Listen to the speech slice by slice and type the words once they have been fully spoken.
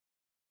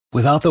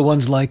Without the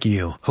ones like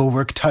you, who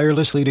work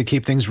tirelessly to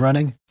keep things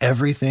running,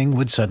 everything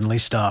would suddenly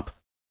stop.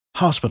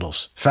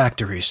 Hospitals,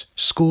 factories,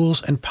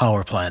 schools, and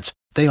power plants,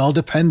 they all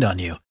depend on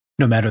you.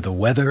 No matter the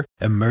weather,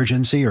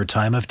 emergency, or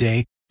time of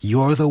day,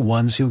 you're the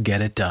ones who get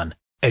it done.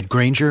 At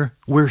Grainger,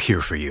 we're here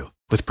for you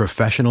with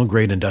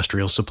professional-grade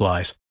industrial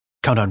supplies.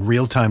 Count on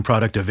real-time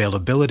product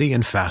availability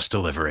and fast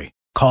delivery.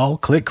 Call,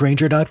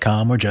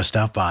 clickgrainger.com, or just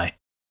stop by.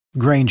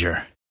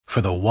 Grainger, for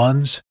the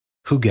ones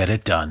who get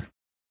it done.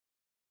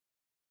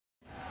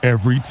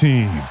 Every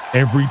team,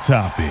 every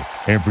topic,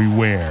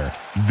 everywhere.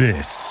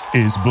 This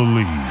is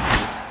Believe.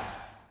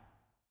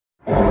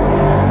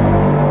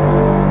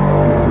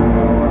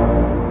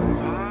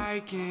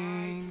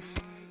 Vikings,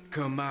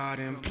 come out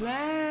and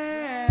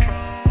play.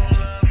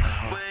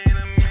 Wait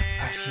a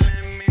minute,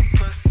 let me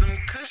put some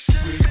cushion.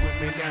 Breathe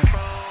with me now.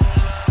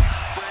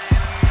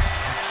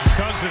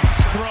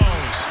 Cousins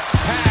throws,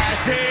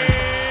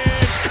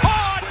 passes,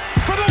 caught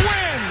for the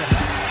win.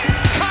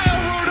 Kyle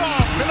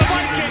Rudolph and the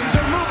Vikings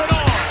are moving on.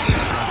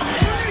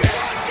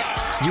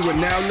 You are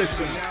now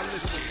listening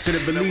to the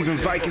Believe in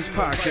Vikings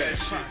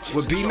podcast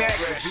with B-Mac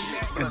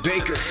and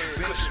Baker.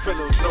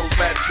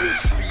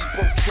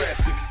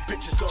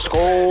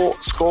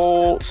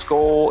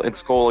 Skol, and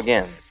skol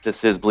again.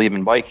 This is Believe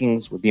in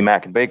Vikings with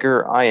B-Mac and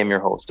Baker. I am your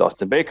host,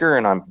 Dustin Baker,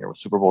 and I'm here with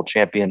Super Bowl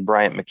champion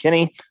Bryant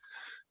McKinney,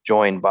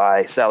 joined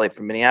by Sally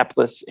from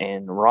Minneapolis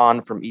and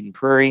Ron from Eden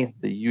Prairie,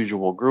 the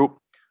usual group.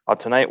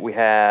 Tonight we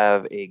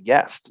have a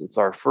guest. It's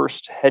our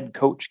first head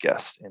coach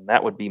guest, and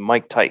that would be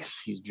Mike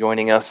Tice. He's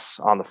joining us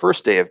on the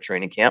first day of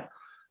training camp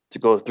to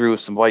go through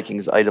some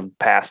Vikings items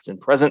past and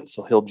present,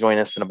 so he'll join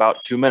us in about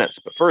 2 minutes.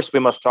 But first, we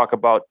must talk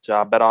about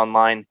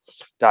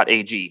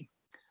betonline.ag.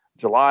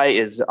 July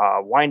is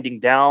winding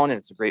down, and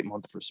it's a great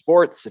month for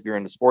sports. If you're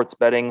into sports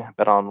betting,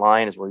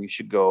 BetOnline is where you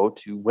should go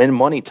to win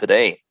money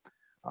today.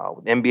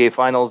 With NBA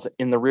Finals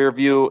in the rear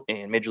view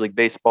and Major League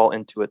Baseball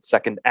into its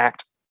second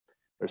act,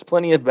 there's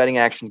plenty of betting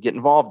action to get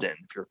involved in.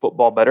 If you're a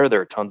football bettor,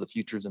 there are tons of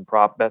futures and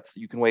prop bets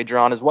that you can wager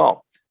on as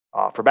well.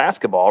 For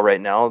basketball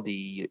right now,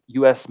 the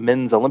U.S.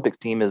 men's Olympic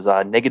team is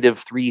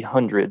negative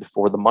 300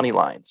 for the money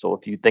line. So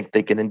if you think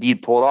they can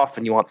indeed pull it off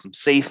and you want some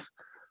safe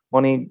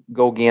money,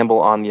 go gamble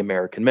on the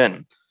American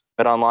men.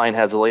 BetOnline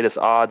has the latest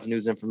odds,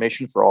 news,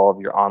 information for all of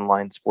your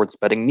online sports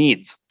betting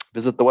needs.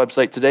 Visit the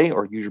website today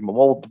or use your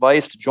mobile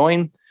device to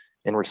join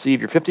and receive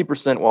your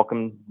 50%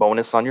 welcome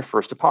bonus on your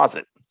first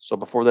deposit. So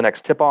before the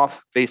next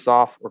tip-off,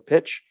 face-off, or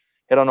pitch,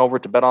 head on over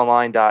to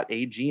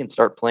betonline.ag and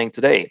start playing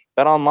today.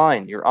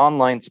 BetOnline, your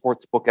online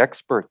sportsbook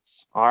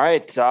experts. All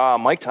right,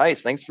 Mike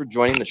Tice, thanks for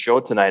joining the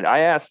show tonight. I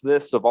asked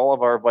this of all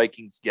of our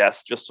Vikings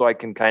guests, just so I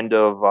can kind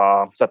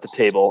of set the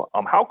table.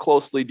 How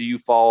closely do you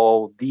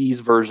follow these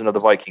version of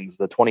the Vikings,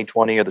 the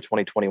 2020 or the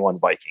 2021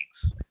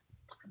 Vikings?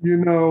 You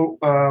know,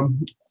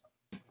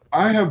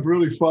 I have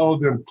really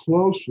followed them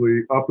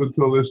closely up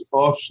until this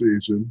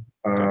offseason.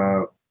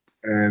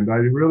 And I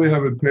really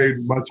haven't paid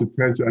much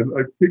attention.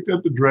 I picked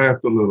up the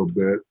draft a little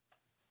bit.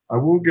 I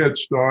won't get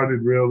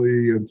started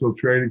really until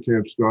training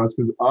camp starts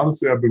because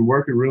honestly, I've been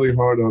working really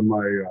hard on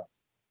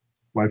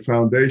my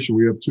foundation.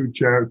 We have three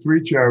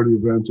charity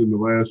events in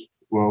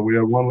we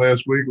had one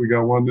last week, we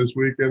got one this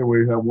weekend, and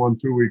we have one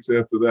 2 weeks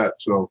after that.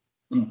 So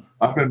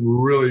I've been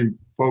really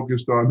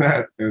focused on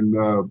that. And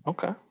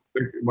okay.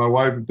 My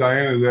wife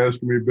Diana is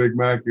asking me, Big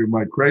Mac, am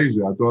I crazy?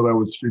 She thought I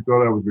was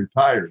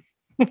retired.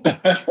 I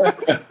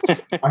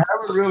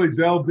haven't really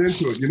delved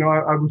into it. You know,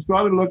 I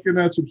started looking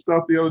at some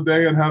stuff the other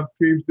day on how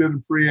teams did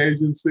in free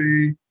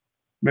agency,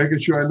 making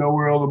sure I know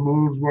where all the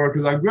moves were.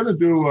 Because I'm going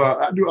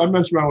to I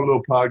mess around with a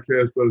little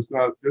podcast, but it's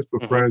not just for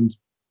friends.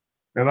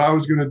 And I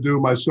was going to do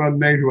my son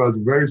Nate, who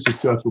has a very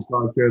successful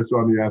podcast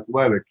on The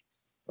Athletic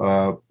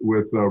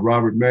with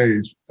Robert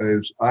Mays.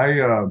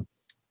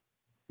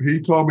 He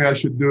told me I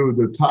should do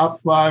the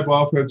top 5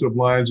 offensive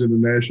lines in the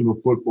National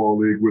Football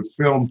League with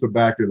film to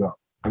back it up.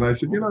 And I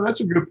said,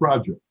 that's a good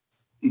project.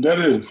 That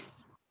is.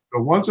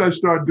 So once I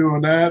start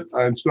doing that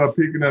and start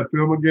peeking at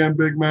film again,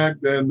 Big Mac,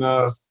 then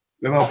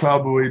I'll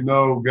probably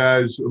know,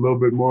 guys, a little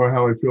bit more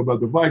how I feel about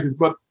the Vikings.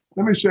 But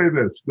let me say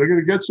this. They're going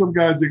to get some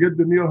guys. They get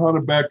Danielle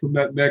Hunter back from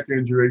that neck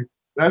injury.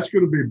 That's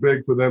going to be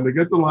big for them. They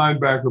get the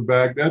linebacker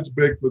back. That's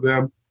big for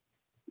them.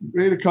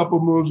 Made a couple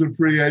moves in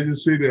free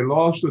agency. They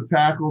lost a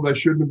tackle that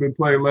shouldn't have been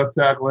playing left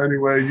tackle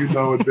anyway. You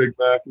know it, Big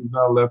Mac. He's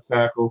not a left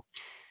tackle.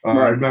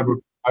 Right.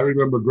 I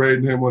remember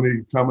grading him when he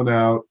coming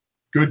out.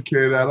 Good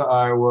kid out of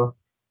Iowa.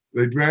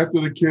 They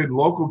drafted a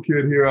local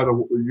kid here out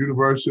of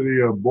University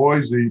of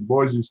Boise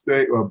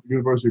State, or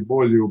University of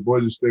Boise, or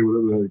Boise State,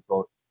 whatever the hell you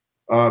call it.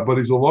 But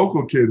he's a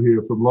local kid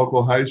here from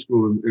local high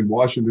school in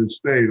Washington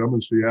State. I'm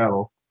in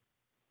Seattle.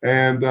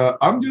 And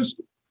I'm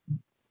just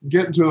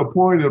getting to the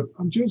point of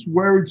I'm just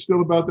worried still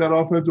about that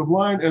offensive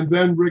line. And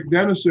then Rick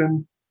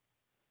Dennison,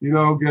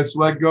 gets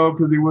let go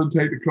because he wouldn't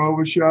take the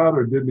COVID shot,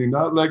 or didn't he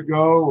not let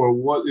go, or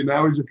what?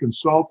 Now he's a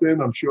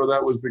consultant. I'm sure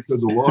that was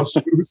because of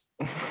lawsuits.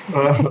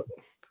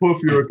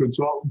 If you're a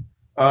consultant.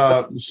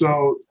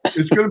 So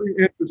it's going to be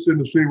interesting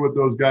to see what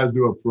those guys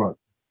do up front.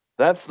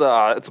 It's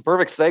a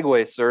perfect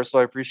segue, sir. So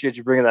I appreciate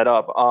you bringing that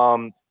up.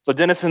 So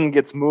Dennison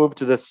gets moved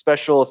to this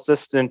special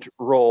assistant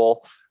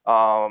role.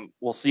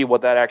 We'll see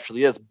what that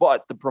actually is,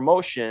 but the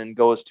promotion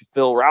goes to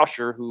Phil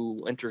Rauscher, who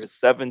entered his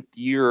 7th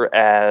year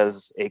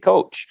as a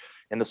coach,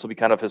 and this will be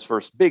kind of his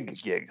first big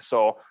gig.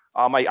 So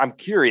I'm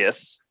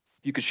curious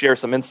if you could share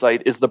some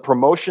insight. Is the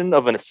promotion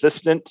of an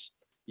assistant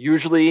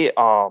usually,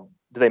 do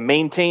they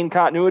maintain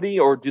continuity,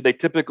 or do they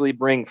typically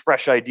bring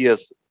fresh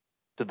ideas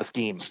to the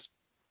scheme?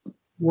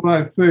 Well,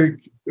 I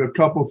think a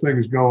couple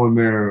things going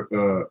there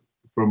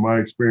from my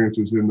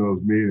experiences in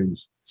those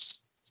meetings.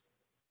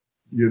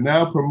 You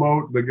now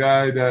promote the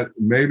guy that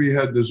maybe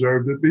had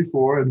deserved it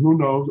before, and who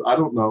knows? I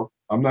don't know.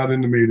 I'm not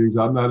in the meetings.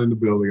 I'm not in the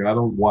building. I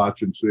don't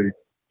watch and see.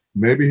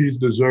 Maybe he's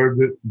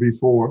deserved it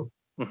before,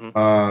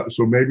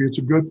 so maybe it's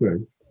a good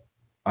thing.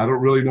 I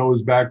don't really know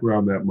his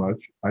background that much.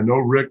 I know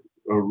Rick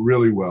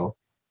really well.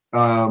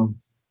 But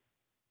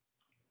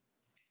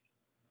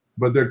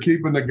they're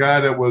keeping the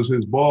guy that was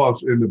his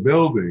boss in the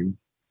building.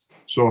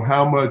 So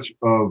how much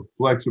of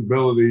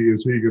flexibility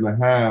is he going to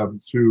have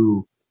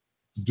to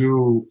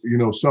do,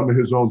 some of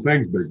his own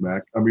things, Big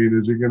Mac? I mean,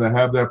 is he going to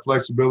have that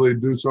flexibility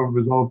to do some of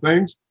his own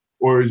things,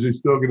 or is he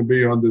still going to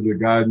be under the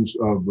guidance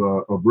of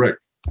Rick?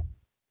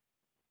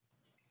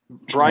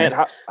 Brian,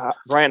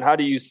 how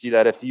do you see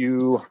that? If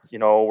you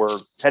were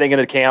heading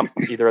into camp,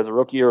 either as a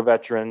rookie or a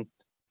veteran,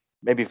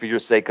 maybe for your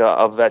sake,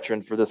 a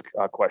veteran for this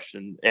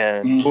question,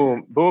 and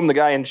boom, the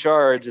guy in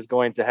charge is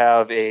going to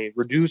have a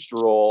reduced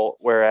role,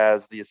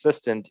 whereas the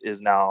assistant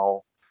is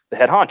now the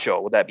head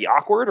honcho. Would that be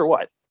awkward or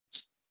what?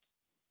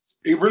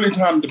 It really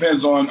kind of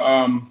depends on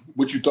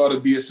what you thought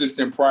of the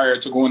assistant prior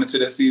to going into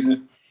that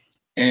season.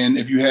 And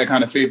if you had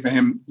kind of faith in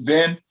him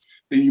then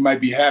you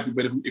might be happy.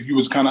 But if you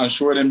was kind of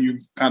unsure of him, you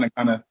kind of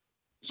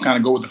just kind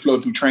of go with the flow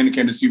through training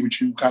camp to see what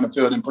you kind of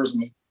felt in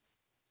personally.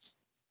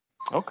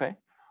 Okay.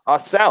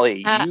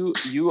 Sally,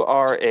 you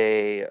are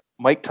a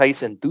Mike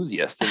Tyson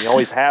enthusiast, and you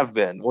always have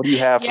been. What do you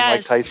have for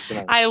Mike Tyson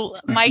tonight?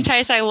 Mike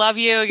Tyson, I love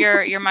you.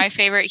 You're my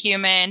favorite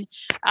human.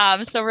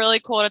 So really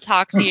cool to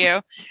talk to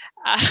you.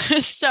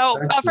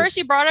 First,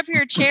 you brought up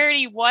your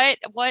charity. What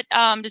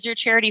does your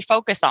charity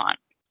focus on?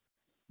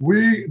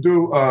 We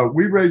do.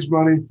 We raise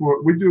money for.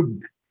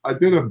 I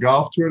did a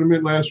golf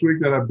tournament last week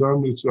that I've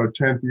done. It's our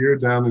 10th year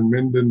down in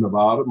Minden,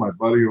 Nevada. My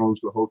buddy owns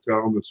the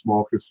hotel and the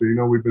small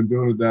casino. We've been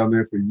doing it down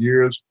there for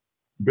years.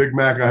 Big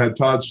Mac, I had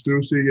Todd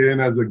Stussy in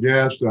as a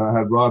guest. I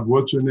had Rod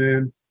Woodson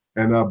in.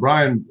 And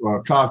Brian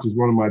Cox is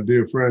one of my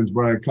dear friends.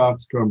 Brian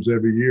Cox comes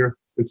every year.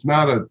 It's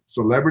not a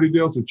celebrity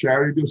deal. It's a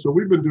charity deal. So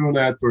we've been doing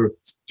that for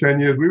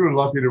 10 years. We were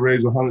lucky to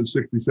raise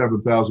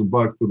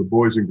 $167,000 for the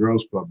Boys and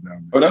Girls Club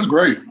down there. Oh, that's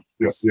great.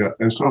 Yeah.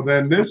 And so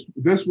then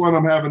this one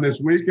I'm having this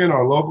weekend,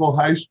 our local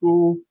high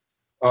school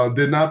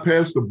did not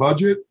pass the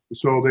budget.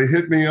 So they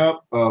hit me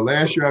up.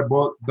 Last year I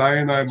bought,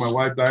 my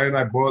wife Diane,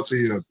 I bought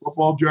the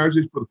football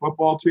jerseys for the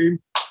football team.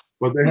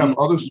 But they have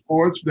other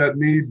sports that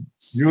need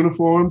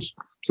uniforms.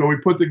 So we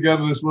put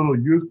together this little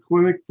youth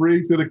clinic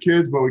free to the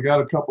kids, but we got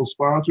a couple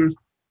sponsors.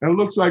 And it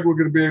looks like we're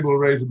going to be able to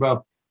raise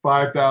about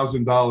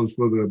 $5,000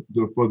 for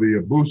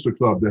the Booster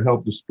Club to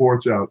help the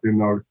sports out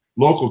in our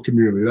local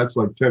community. That's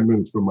like 10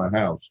 minutes from my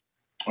house.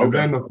 Okay. And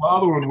then the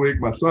following week,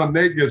 my son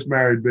Nate gets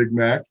married, Big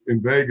Mac,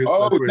 in Vegas.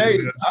 Oh,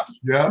 Nate.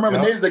 I remember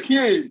Nate as a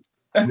kid.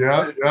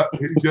 Yeah.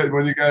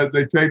 When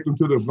they taped him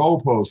to the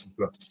goalpost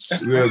and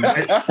stuff.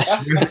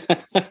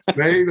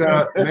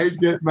 Nate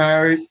get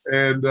married,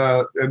 and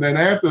then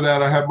after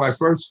that, I have my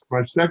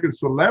second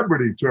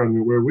celebrity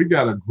tournament where we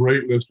got a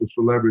great list of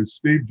celebrities.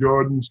 Steve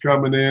Jordan's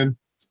coming in.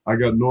 I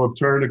got North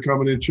Turner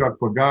coming in. Chuck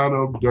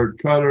Pagano, Dirk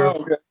Cutter.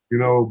 Oh, okay.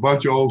 A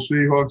bunch of old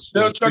Seahawks.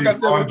 Tell Chuck I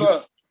said what's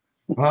up.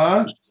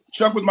 Huh?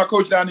 Chuck was my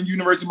coach down in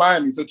University of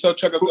Miami, so tell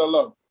Chuck I said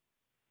hello.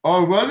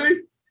 Oh, was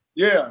he?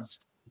 Yeah.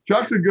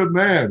 Chuck's a good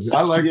man.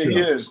 I like Chuck. He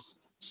is.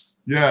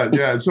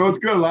 Yeah. So it's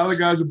good. A lot of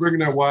guys are bringing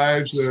their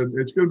wives, and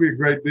it's going to be a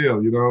great deal.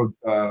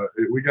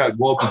 We got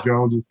Walter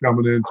Jones is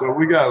coming in, so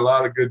we got a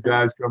lot of good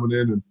guys coming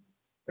in,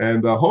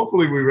 and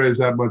hopefully we raise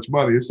that much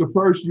money. It's the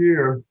first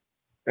year,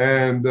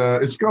 and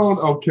it's going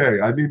okay.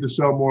 I need to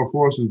sell more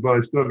horses, but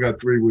I still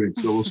got 3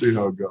 weeks, so we'll see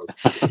how it goes.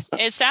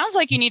 It sounds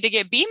like you need to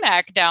get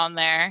BMAC down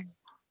there.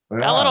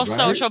 A little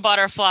social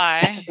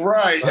butterfly.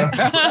 Right. Okay.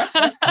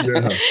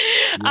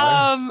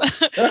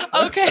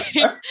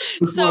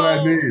 That's what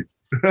I need.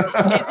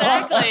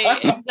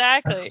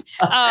 Exactly.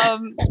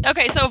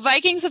 Okay, so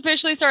Vikings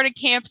officially started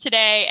camp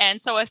today,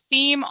 and so a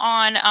theme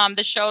on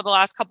the show the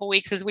last couple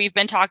weeks is we've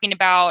been talking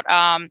about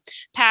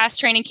past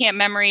training camp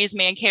memories,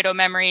 Mankato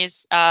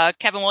memories.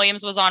 Kevin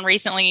Williams was on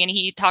recently, and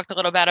he talked a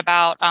little bit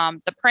about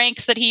the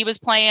pranks that he was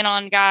playing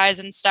on guys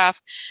and stuff.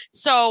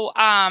 So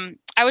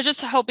I was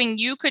just hoping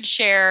you could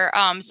share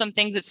some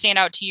things that stand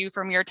out to you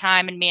from your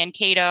time in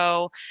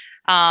Mankato.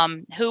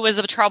 Who was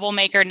a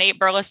troublemaker? Nate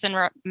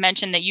Burleson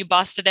mentioned that you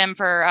busted him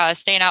for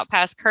staying out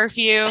past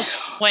curfew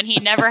when he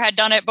never had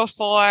done it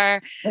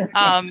before.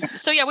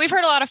 So yeah, we've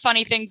heard a lot of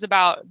funny things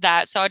about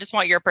that. So I just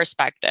want your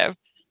perspective.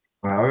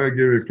 I'm gonna give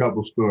you a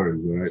couple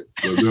stories, right?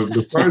 So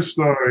the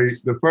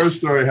first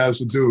story has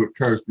to do with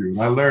curfew.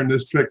 And I learned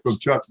this trick from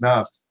Chuck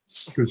Knox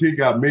because he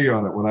got me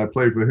on it when I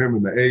played for him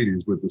in the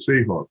 80s with the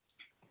Seahawks.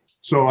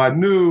 So I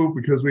knew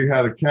because we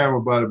had a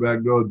camera by the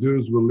back door,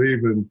 dudes were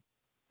leaving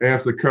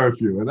after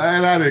curfew. And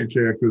I didn't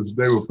care because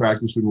they were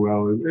practicing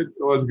well and it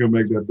wasn't gonna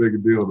make that big a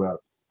deal about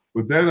it.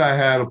 But then I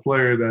had a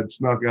player that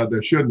snuck out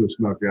that shouldn't have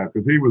snuck out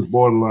because he was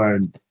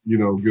borderline,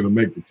 gonna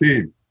make the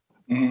team.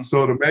 Mm-hmm.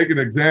 So to make an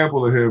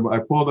example of him, I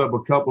pulled up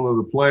a couple of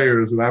the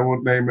players, and I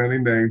won't name any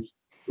names.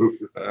 And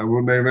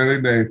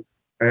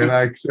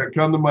I said,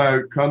 "Come to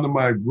my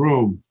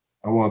room.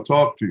 I want to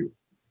talk to you."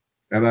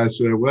 And I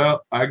said,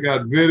 "Well, I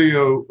got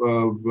video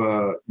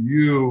of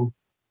you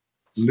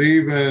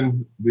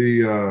leaving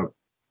the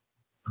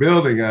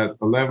building at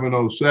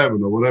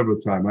 11:07 or whatever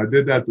time." I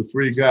did that to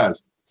 3 guys.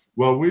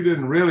 Well, we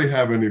didn't really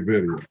have any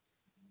video.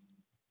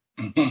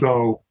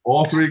 So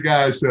all 3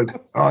 guys said,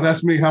 "Oh,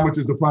 that's me. How much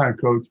is the fine,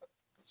 coach?"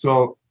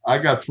 So I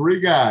got 3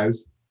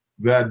 guys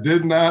that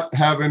did not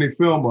have any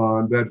film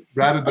on that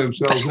ratted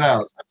themselves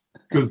out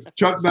because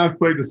Chuck Knox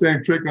played the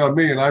same trick on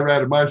me and I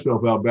ratted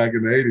myself out back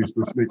in the 80s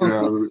for sneaking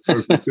out of the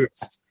first 2.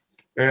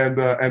 And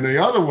the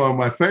other one,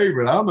 my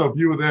favorite, I don't know if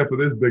you were there for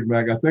this, Big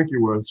Mac. I think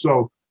you were.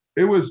 So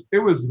it was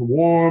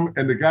warm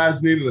and the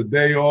guys needed a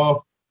day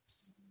off.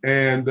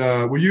 And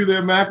were you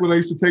there, Mac, when I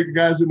used to take the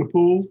guys in the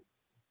pool?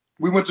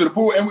 We went to the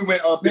pool and we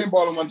went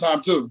paintballing one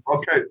time too.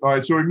 Okay, all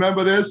right. So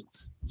remember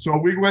this? So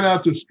we went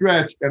out to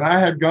stretch, and I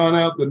had gone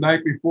out the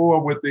night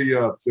before with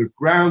the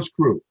grounds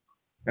crew,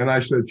 and I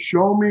said,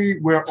 "Show me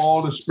where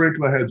all the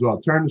sprinkler heads are.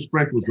 Turn the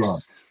sprinklers on,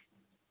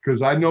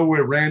 because I know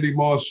where Randy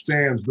Moss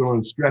stands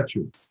during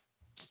stretching,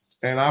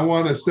 and I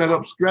want to set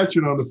up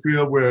stretching on the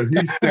field where he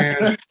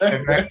stands."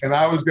 and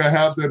I was gonna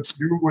have them.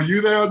 Were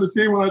you there on the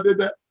team when I did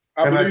that?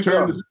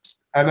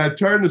 I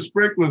turned the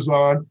sprinklers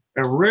on,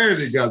 and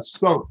Randy got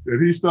soaked, and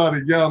he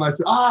started yelling. I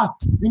said,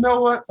 you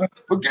know what?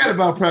 Forget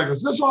about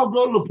practice. Let's all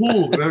go to the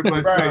pool. And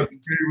everybody started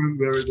screaming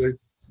and everything.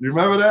 You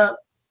remember that?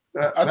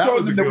 I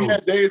told them that we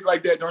had days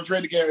like that during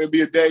training camp. It'd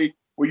be a day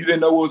where you didn't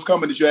know what was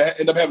coming, that you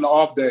end up having an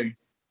off day.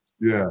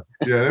 Yeah,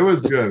 it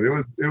was good.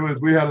 It was.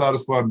 We had a lot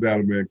of fun down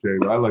in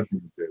Mankato. I like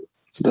Mankato.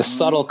 The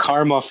subtle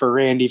karma for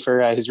Randy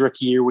for his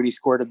rookie year when he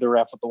scored the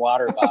ref with the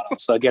water bottle.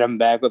 So get him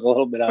back with a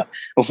little bit of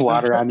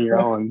water on your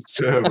own.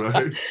 Yeah,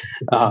 right.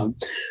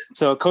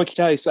 So Coach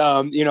Tice,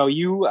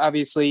 you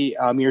obviously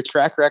your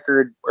track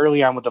record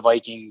early on with the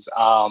Vikings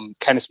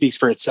kind of speaks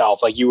for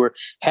itself. Like you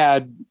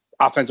had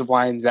offensive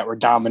lines that were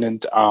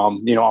dominant,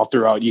 all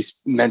throughout. You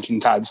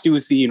mentioned Todd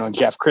Stussy,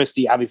 Jeff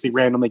Christie, obviously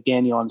Randall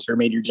McDaniel, I'm sure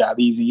made your job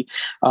easy.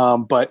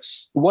 But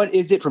what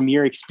is it from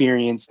your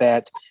experience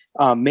that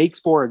makes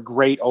for a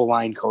great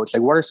O-line coach?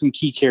 Like, what are some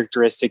key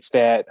characteristics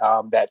that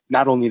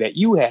not only that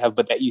you have,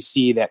 but that you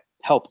see that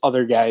help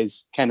other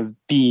guys kind of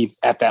be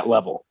at that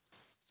level?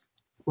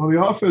 Well, the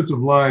offensive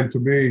line to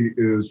me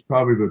is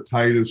probably the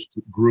tightest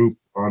group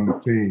on the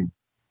team.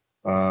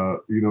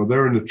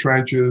 They're in the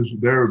trenches.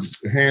 They're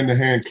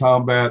hand-to-hand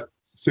combat,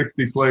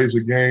 60 plays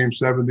a game,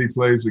 70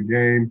 plays a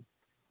game.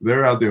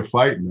 They're out there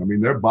fighting. I mean,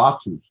 they're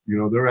boxers.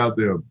 They're out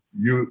there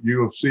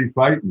UFC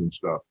fighting and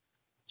stuff.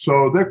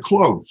 So they're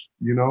close,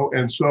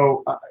 and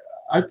so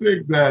I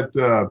think that,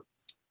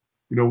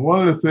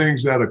 one of the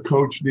things that a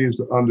coach needs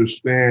to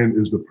understand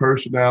is the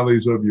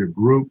personalities of your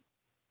group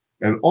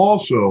and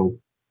also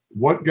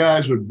what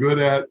guys are good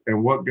at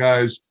and what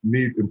guys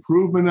need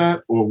improvement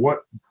at or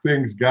what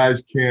things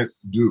guys can't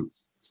do.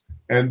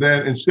 And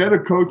then instead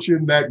of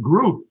coaching that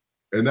group,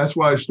 and that's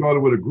why I started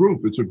with a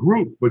group, it's a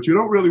group, but you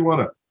don't really want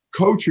to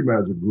coach them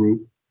as a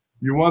group.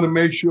 You want to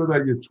make sure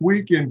that you're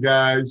tweaking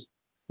guys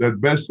that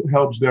best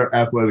helps their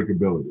athletic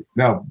ability.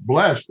 Now,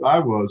 blessed I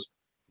was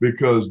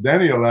because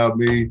Danny allowed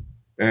me,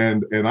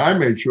 and I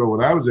made sure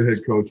when I was a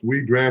head coach,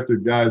 we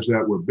drafted guys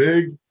that were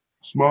big,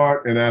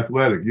 smart, and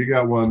athletic. You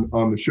got one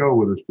on the show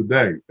with us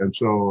today. And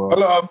so...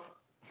 Hello.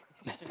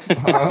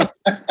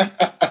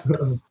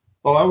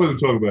 Oh, I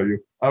wasn't talking about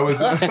you. I was...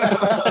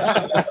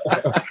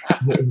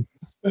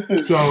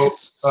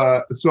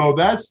 So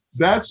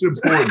that's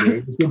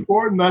important. It's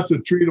important not to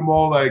treat them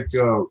all like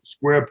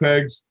square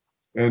pegs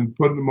and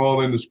putting them all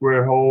in the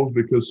square holes,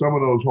 because some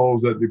of those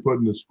holes that they put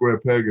in the square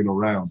peg and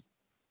around.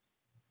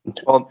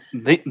 Well,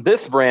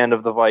 this brand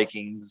of the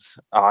Vikings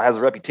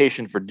has a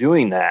reputation for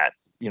doing that.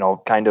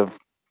 Kind of,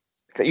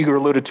 you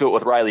alluded to it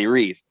with Riley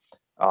Reef.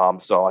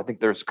 So I think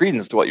there's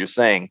credence to what you're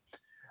saying.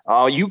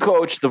 You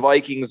coached the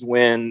Vikings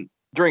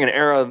during an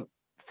era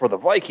for the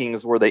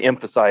Vikings where they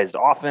emphasized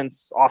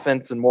offense,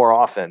 and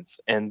more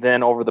offense. And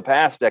then over the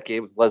past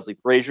decade with Leslie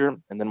Frazier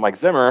and then Mike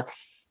Zimmer,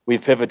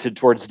 we've pivoted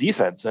towards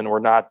defense, and we're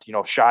not,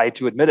 shy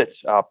to admit it,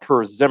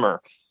 per Zimmer.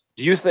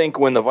 Do you think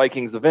when the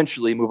Vikings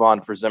eventually move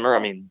on for Zimmer,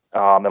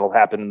 it'll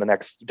happen in the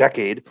next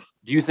decade,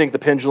 do you think the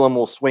pendulum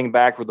will swing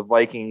back where the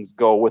Vikings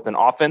go with an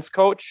offense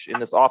coach in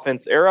this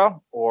offense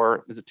era,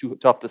 or is it too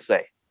tough to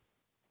say?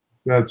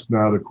 That's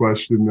not a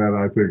question that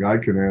I think I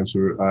can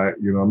answer.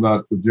 I'm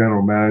not the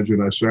general manager,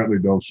 and I certainly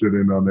don't sit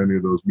in on any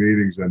of those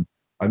meetings. And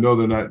I know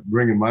they're not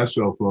ringing my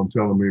cell phone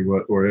telling me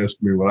what or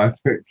asking me what I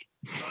think.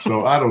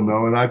 So I don't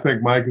know. And I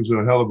think Mike is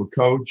a hell of a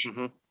coach.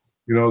 Mm-hmm.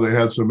 You know, they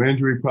had some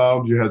injury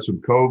problems. You had some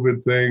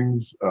COVID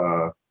things.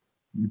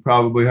 You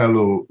probably had a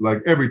little,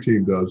 like every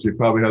team does, you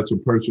probably had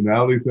some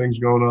personality things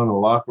going on in the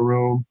locker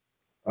room.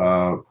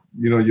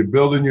 You know, you're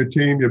building your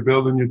team,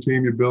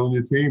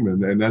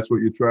 and that's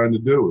what you're trying to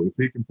do. If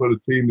he can put a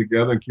team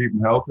together and keep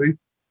them healthy,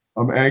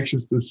 I'm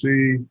anxious to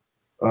see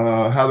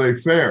how they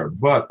fare.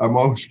 But I'm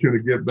always going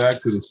to get back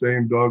to the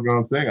same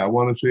doggone thing. I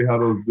want to see how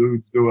those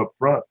dudes do up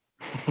front.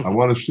 I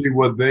want to see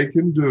what they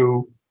can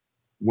do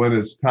when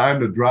it's time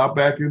to drop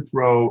back and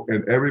throw,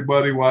 and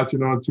everybody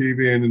watching on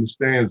TV and in the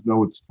stands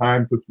know it's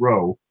time to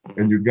throw,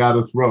 and you got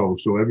to throw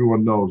so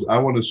everyone knows. I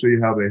want to see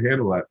how they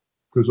handle that,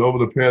 because over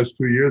the past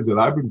 2 years that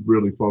I've been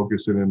really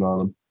focusing in on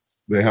them,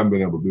 they haven't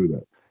been able to do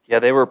that. Yeah,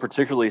 they were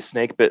particularly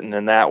snake bitten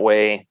in that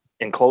way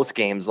in close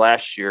games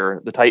last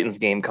year. The Titans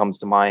game comes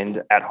to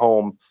mind at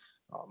home.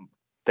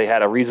 They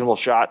had a reasonable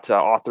shot to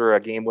author a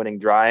game-winning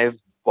drive,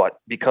 but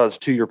because,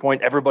 to your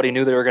point, everybody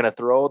knew they were going to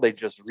throw, they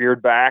just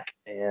reared back,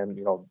 and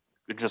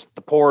just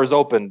the pores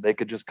opened. They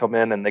could just come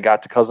in, and they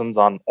got to Cousins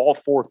on all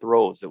 4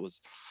 throws.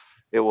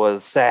 It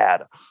was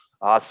sad.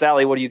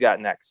 Sally, what do you got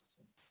next?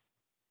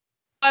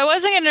 I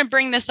wasn't going to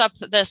bring this up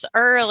this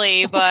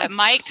early, but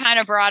Mike kind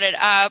of brought it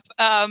up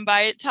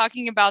by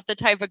talking about the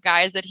type of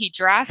guys that he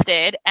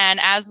drafted. And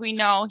as we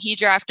know, he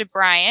drafted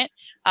Bryant,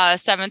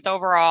 7th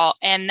overall.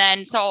 And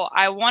then, so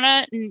I want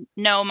to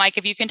know, Mike,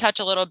 if you can touch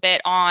a little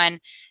bit on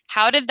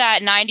how did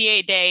that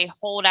 98-day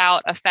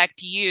holdout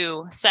affect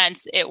you,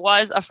 since it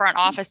was a front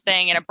office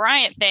thing and a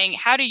Bryant thing?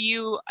 How do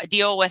you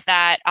deal with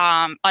that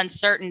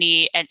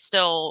uncertainty and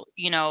still,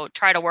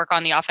 try to work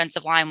on the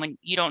offensive line when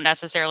you don't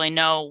necessarily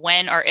know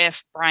when or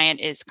if Bryant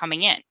is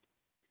coming in?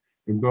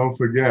 And don't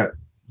forget,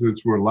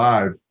 since we're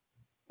live,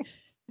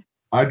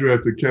 I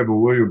drafted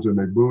Kevin Williams and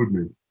they booed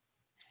me.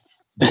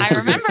 I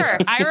remember.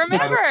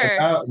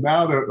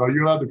 Now are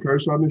you allowed to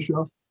curse on this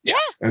show? Yeah.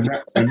 And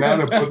now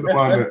they're putting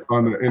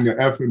them in the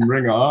effing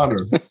Ring of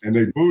Honor, and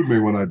they booed me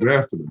when I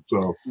drafted him.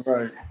 So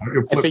right.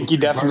 I think you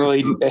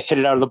definitely hit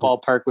it out of the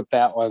ballpark with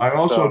that one. I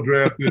also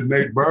drafted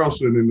Nate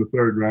Burleson in the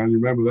 3rd round. You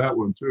remember that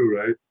one too,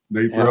 right?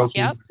 Nate Burleson,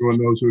 yep.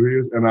 Everyone knows who he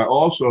is. And I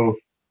also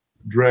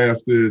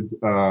drafted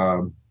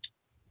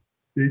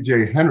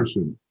E.J.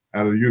 Henderson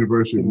out of the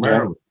University of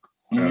Maryland.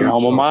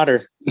 Alma mater.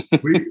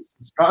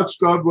 Scott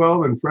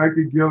Studwell and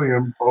Frankie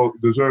Gilliam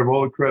deserve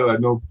all the credit. I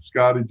know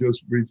Scotty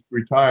just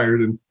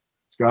retired, and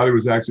Scotty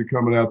was actually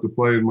coming out to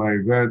play in my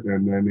event,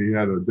 and then he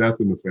had a death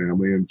in the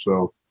family, and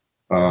so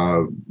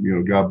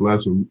God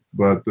bless him.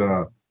 But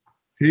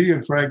he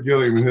and Frank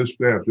Gilliam and his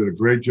staff did a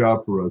great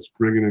job for us,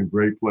 bringing in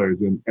great players.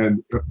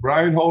 And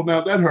Brian holding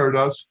out, that hurt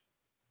us.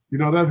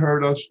 That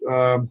hurt us.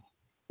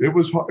 It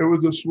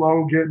was a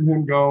slow getting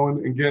him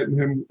going and getting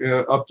him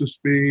up to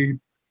speed.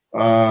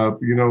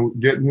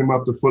 Getting him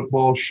up to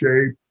football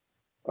shape.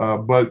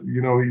 But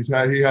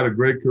he had a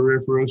great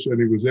career for us, and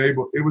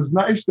it was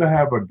nice to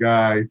have a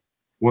guy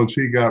once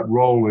he got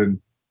rolling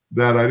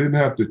that I didn't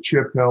have to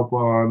chip help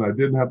on. I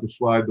didn't have to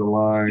slide the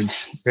line.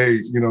 Hey,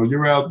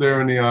 you're out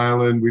there in the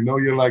island. We know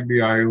you like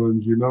the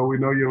islands. We know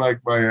you like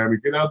Miami.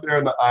 Get out there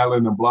on the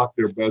island and block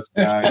their best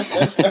guy.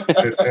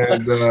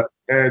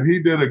 and he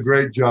did a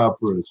great job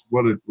for us.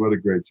 What a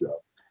great job.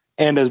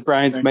 And as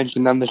Brian's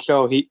mentioned on the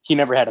show, he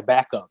never had a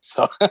backup.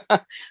 So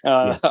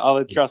all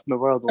the trust in the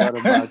world to let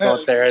him go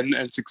out there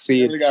and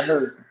succeed. He got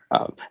hurt.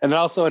 And then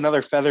also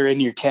another feather in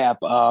your cap,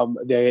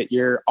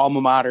 your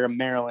alma mater of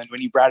Maryland,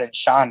 when you brought in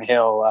Sean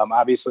Hill,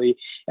 obviously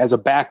as a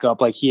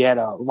backup, like he had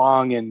a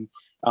long and,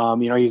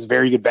 he was a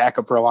very good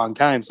backup for a long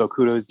time. So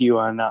kudos to you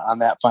on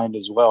that find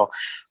as well.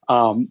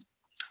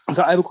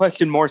 So I have a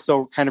question more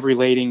so kind of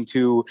relating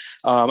to,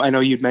 I know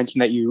you'd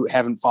mentioned that you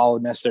haven't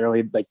followed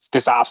necessarily like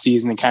this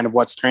offseason and kind of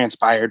what's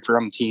transpired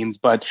from teams.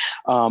 But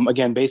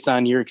again, based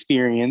on your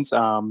experience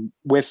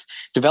with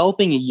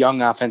developing a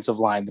young offensive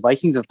line, the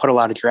Vikings have put a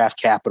lot of draft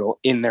capital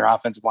in their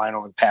offensive line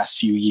over the past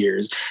few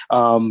years.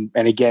 And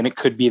again, it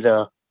could be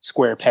the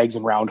square pegs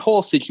and round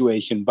hole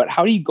situation, but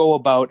how do you go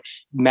about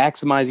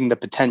maximizing the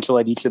potential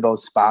at each of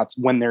those spots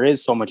when there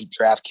is so much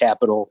draft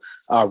capital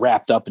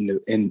wrapped up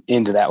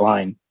into that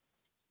line?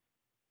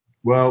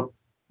 Well,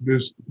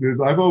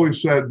 I've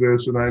always said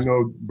this, and I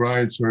know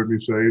Brian's heard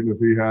me say it, and if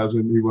he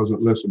hasn't, he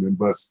wasn't listening,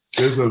 but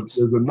there's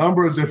a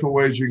number of different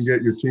ways you can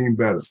get your team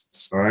better,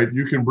 all right?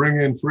 You can bring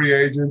in free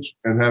agents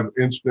and have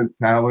instant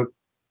talent.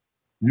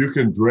 You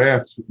can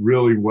draft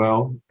really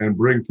well and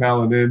bring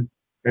talent in,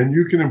 and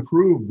you can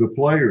improve the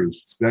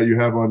players that you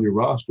have on your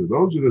roster.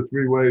 Those are the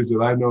 3 ways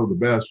that I know the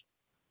best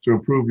to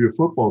improve your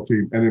football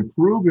team. And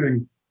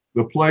improving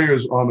the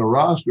players on the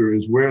roster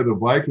is where the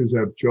Vikings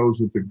have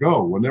chosen to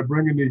go. When they're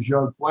bringing these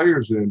young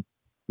players in,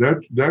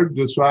 they're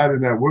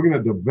deciding that we're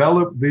going to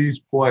develop these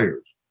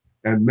players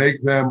and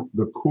make them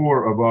the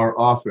core of our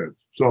offense.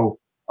 So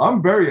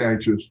I'm very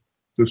anxious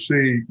to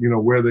see,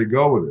 where they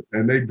go with it.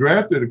 And they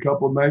drafted a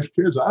couple of nice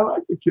kids. I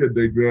like the kid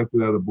they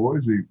drafted out of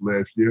Boise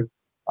last year.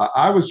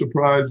 I was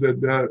surprised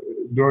that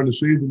during the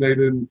season they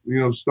didn't,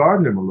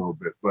 start him a little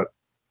bit. But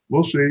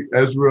we'll see.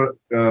 Ezra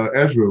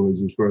was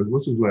his first.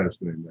 What's his last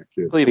name? That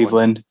kid.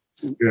 Cleveland.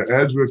 Yeah,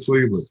 Ezra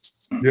Cleveland.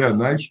 Yeah,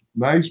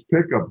 nice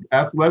pickup,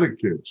 athletic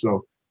kid.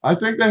 So I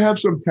think they have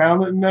some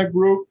talent in that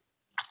group.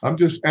 I'm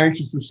just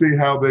anxious to see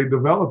how they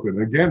develop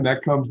it. Again,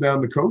 that comes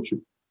down to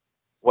coaching.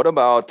 What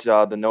about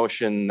the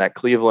notion that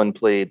Cleveland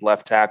played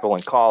left tackle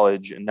in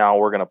college and now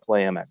we're going to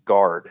play him at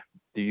guard?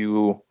 Do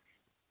you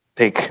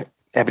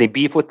have any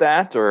beef with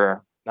that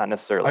or not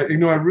necessarily?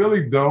 I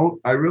really don't.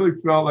 I really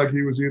felt like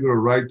he was either a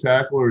right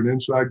tackle or an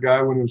inside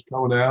guy when he was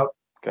coming out.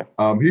 Okay.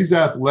 He's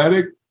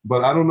athletic,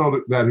 but I don't know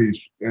that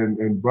he's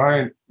and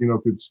Brian,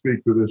 could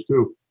speak to this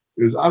too.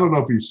 I don't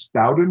know if he's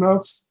stout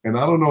enough, and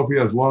I don't know if he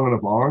has long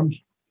enough arms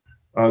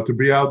to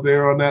be out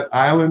there on that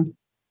island.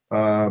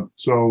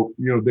 So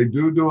they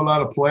do a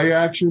lot of play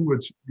action,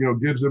 which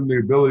gives them the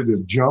ability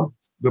to jump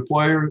the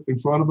player in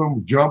front of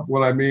them. Jump,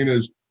 what I mean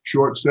is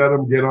short set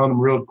them, get on them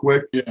real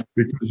quick,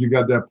 because you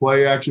got that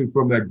play action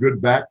from that good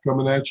back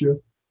coming at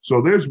you.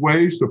 So there's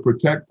ways to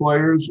protect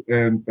players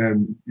and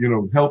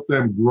help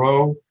them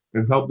grow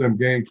and help them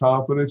gain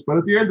confidence. But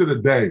at the end of the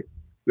day,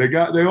 they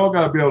all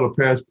got to be able to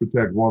pass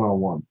protect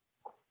one-on-one.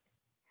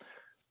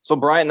 So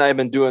Brian and I have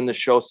been doing this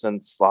show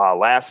since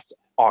last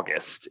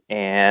August,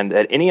 and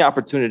at any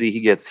opportunity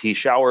he gets, he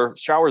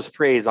showers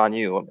praise on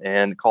you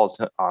and calls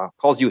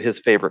you his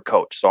favorite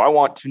coach. So I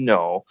want to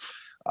know,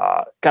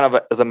 kind of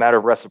as a matter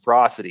of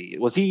reciprocity,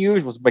 was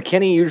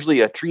McKinney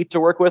usually a treat to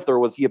work with, or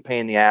was he a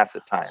pain in the ass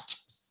at times?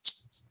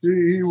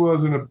 He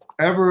wasn't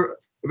ever.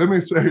 Let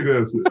me say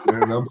this,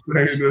 and I'm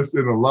saying this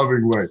in a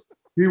loving way.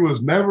 He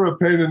was never a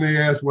pain in the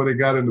ass when he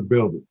got in the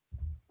building.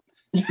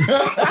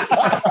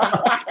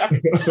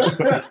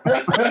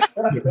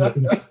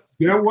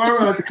 There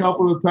were a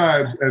couple of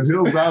times, and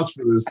he'll vouch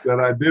for this, that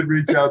I did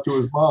reach out to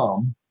his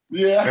mom.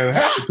 Yeah. And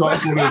had to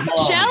talk with his mom.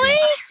 Shelly?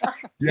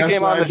 Yes, she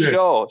came on the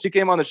show. She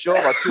came on the show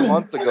about 2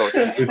 months ago.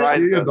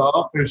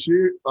 Is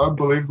she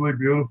unbelievably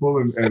beautiful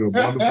and a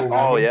wonderful woman?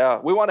 Oh, yeah.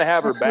 We want to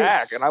have her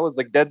back. And I was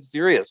like dead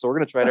serious. So we're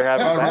going to try to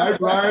have her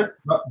back. Right,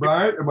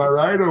 Brian? Am I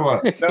right or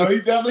what? No, he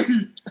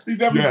definitely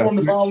formed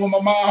the bond with my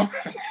mom.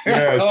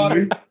 Yeah,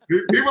 see?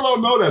 People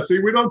don't know that. See,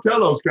 we don't tell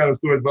those kind of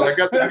stories, but I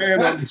got the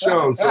man on the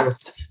show. So.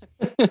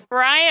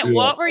 Bryant,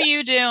 what were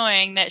you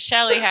doing that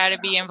Shelly had to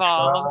be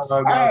involved?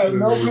 I have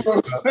no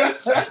clue.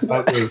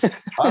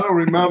 I don't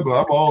remember.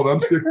 I'm old.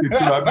 I'm 62.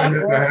 I've been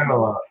hitting the head a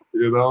lot,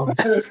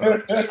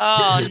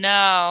 Oh,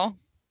 no.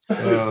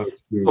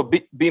 So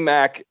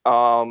B-Mac,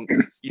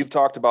 you've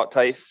talked about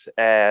Tice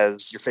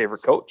as your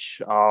favorite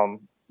coach.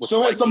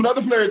 So had some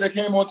other players that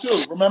came on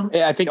too, remember?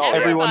 Yeah, I think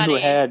everyone who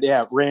had,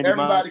 Randy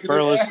Moss,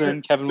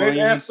 Burleson, Kevin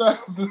Williams.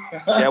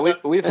 Yeah,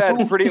 we've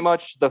had pretty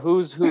much the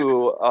who's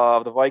who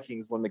of the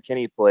Vikings when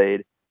McKinney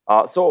played.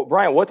 So,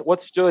 Brian,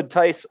 what stood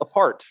Tice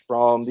apart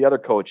from the other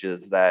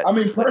coaches?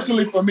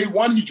 Personally, for me,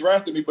 one, he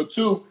drafted me, but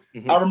two,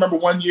 I remember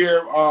one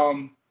year,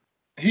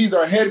 he's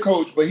our head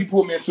coach, but he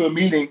pulled me into a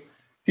meeting.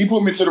 He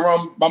put me into the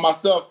room by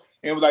myself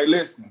and was like,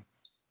 listen,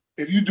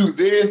 if you do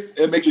this,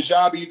 it makes your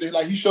job easier.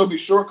 Like, he showed me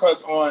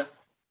shortcuts on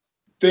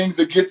things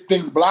to get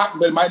things blocked,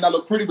 but it might not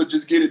look pretty, but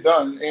just get it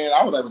done. And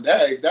I was like, well,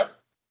 dang, that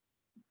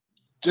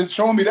just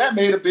showing me that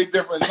made a big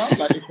difference. And I was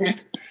like,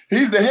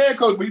 he's the head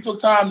coach, but he took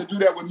time to do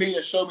that with me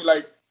and show me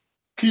like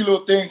key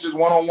little things just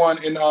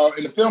one-on-one in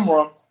the film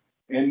room.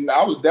 And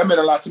that meant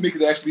a lot to me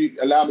because it actually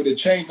allowed me to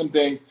change some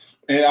things.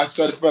 And I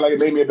started to feel like it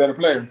made me a better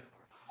player.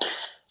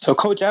 So,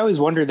 Coach, I always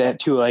wonder that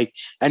too. Like,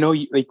 I know,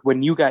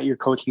 when you got your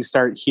coaching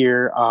start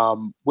here,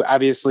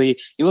 obviously,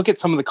 you look at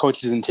some of the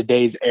coaches in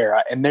today's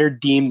era, and they're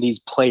deemed these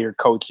player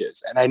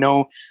coaches. And I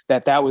know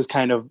that was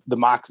kind of the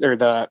mox or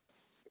the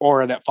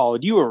aura that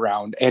followed you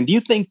around. And do you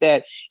think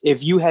that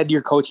if you had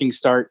your coaching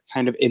start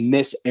kind of in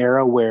this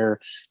era where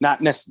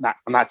I'm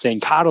not saying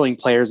coddling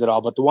players at all,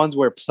 but the ones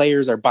where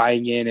players are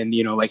buying in and,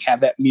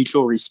 have that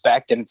mutual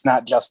respect, and it's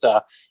not just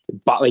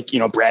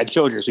Brad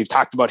Childress, we've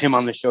talked about him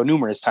on the show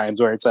numerous times,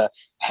 where it's a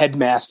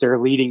headmaster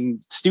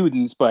leading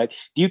students. But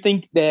do you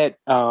think that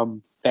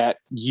that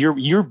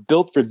you're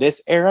built for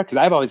this era? Because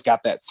I've always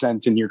got that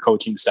sense in your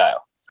coaching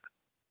style.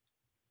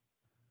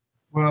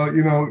 Well,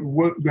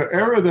 what the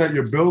era that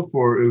you're built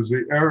for is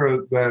the era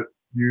that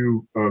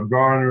you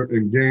garner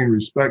and gain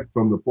respect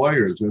from the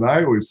players. And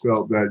I always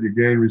felt that you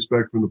gain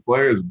respect from the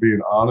players,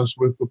 being honest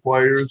with the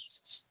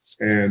players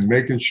and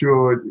making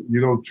sure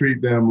you don't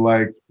treat them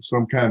like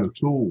some kind of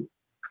tool.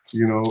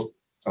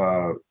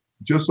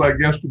 Just like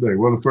yesterday,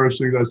 one of the first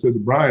things I said to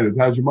Brian is,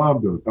 how's your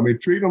mom doing? I mean,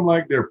 treat them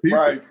like they're people.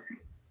 Right.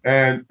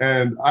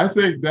 And I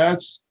think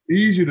that's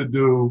easy to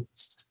do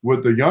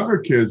with the younger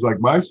kids, like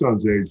my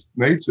son's age,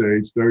 Nate's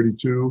age,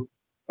 32,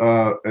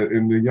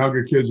 and the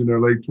younger kids in their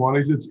late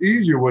 20s. It's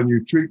easier when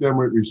you treat them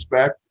with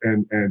respect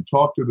and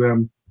talk to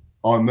them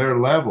on their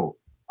level.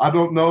 I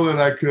don't know that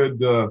I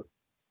could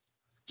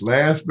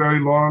last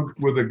very long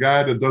with a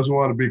guy that doesn't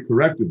want to be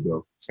corrected,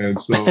 though.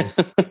 And so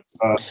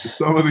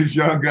some of these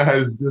young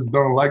guys just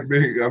don't like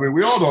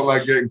we all don't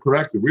like getting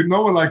corrected.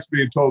 No one likes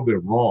being told they're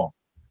wrong.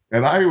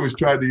 And I always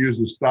tried to use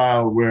a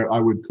style where I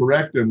would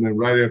correct them, then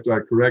right after I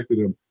corrected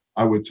them,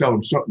 I would tell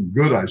them something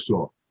good I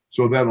saw.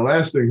 So that the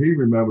last thing he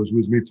remembers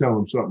was me telling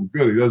him something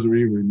good. He doesn't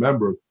even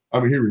remember. I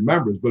mean, he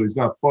remembers, but he's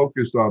not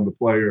focused on the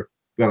player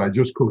that I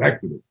just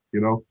corrected him, you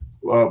know.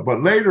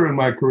 But later in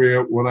my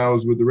career, when I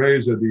was with the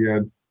Rays at the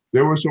end,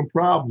 there were some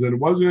problems, and it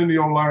wasn't in the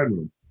O-line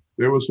room.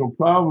 There were some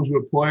problems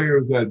with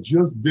players that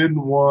just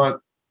didn't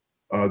want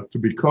to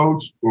be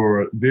coached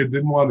or they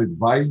didn't want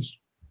advice.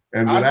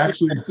 And would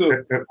actually,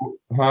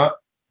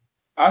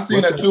 I've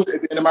seen that too at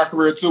the end of my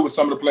career too with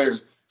some of the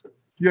players.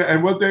 Yeah,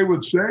 and what they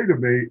would say to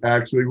me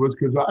actually was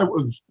because I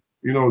was,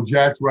 you know,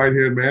 Jack's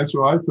right-hand man,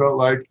 so I felt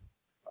like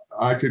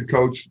I could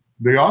coach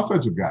the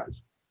offensive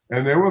guys.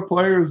 And there were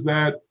players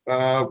that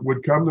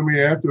would come to me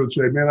after and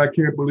say, man, I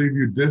can't believe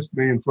you dissed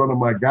me in front of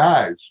my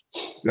guys.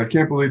 I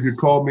can't believe you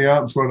called me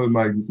out in front of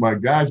my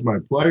guys, my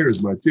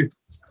players, my team.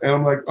 And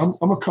I'm like,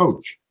 I'm a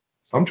coach.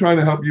 I'm trying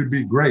to help you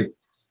be great.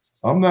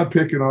 I'm not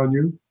picking on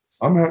you.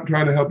 I'm not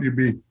trying to help you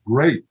be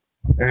great.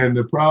 And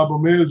the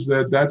problem is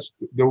that that's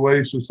the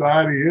way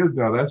society is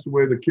now. That's the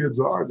way the kids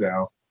are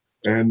now.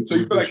 And so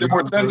you feel like they're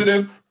more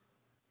sensitive?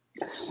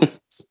 You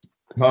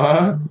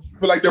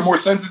feel like they're more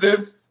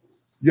sensitive?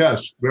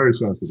 Yes, very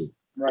sensitive.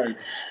 Right.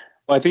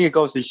 Well, I think it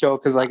goes to show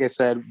because, like I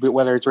said,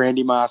 whether it's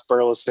Randy Moss,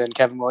 Burleson,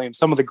 Kevin Williams,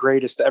 some of the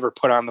greatest to ever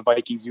put on the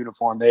Vikings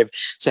uniform, they've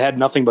had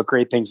nothing but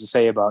great things to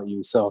say about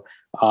you. So,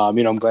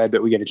 you know, I'm glad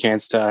that we get a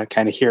chance to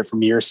kind of hear it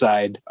from your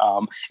side.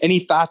 Any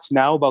thoughts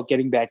now about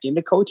getting back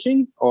into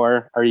coaching,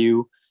 or are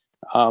you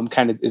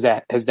has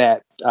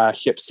that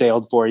ship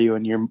sailed for you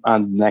and you're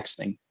on the next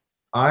thing?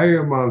 I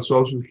am on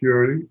Social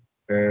Security.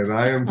 And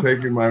I am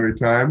taking my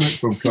retirement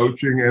from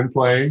coaching and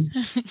playing.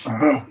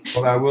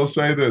 But I will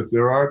say this,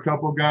 there are a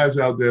couple guys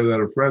out there that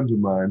are friends of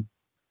mine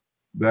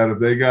that if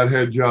they got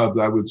head jobs,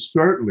 I would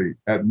certainly,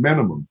 at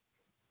minimum,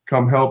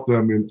 come help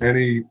them in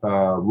any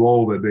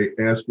role that they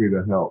ask me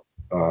to help.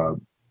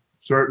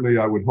 Certainly,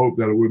 I would hope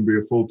that it wouldn't be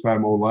a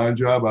full-time O-line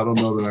job. I don't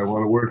know that I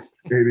want to work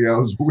 80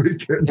 hours a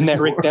week anymore. In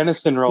that Rick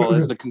Dennison role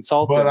as the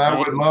consultant. But I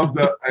would love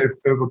to,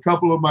 if a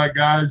couple of my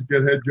guys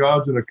get head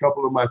jobs and a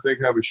couple of them, I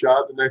think, have a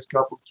shot in the next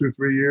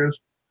 2-3 years,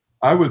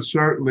 I would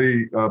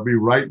certainly be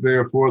right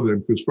there for them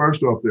because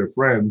first off, they're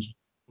friends.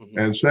 Mm-hmm.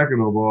 And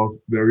second of all,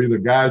 they're either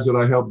guys that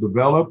I helped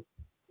develop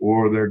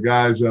or they're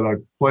guys that I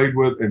played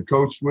with and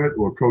coached with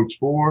or coached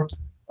for.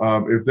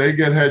 If they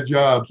get head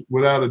jobs,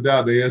 without a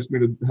doubt, they ask me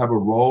to have a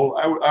role.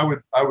 I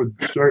would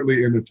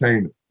certainly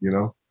entertain it, you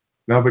know.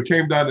 Now, if it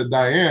came down to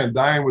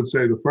Diane would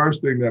say the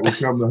first thing that would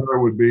come to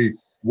her would be,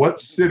 what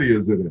city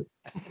is it in?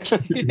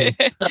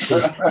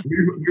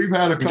 we've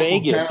had a couple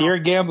Vegas. You're a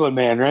gambling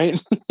man, right?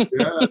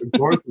 Yeah, of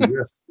course. Yeah.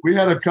 We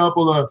had a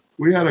couple of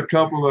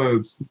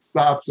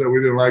stops that we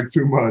didn't like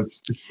too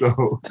much.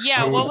 So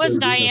yeah, what was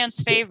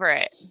Diane's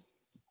favorite?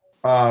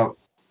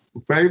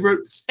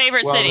 Favorite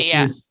city,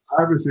 yeah.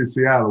 Obviously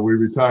Seattle. We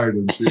retired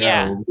in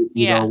Seattle.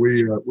 Yeah.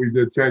 You know, we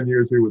did 10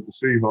 years here with the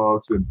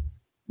Seahawks, and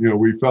you know,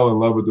 we fell in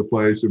love with the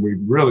place, and we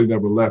really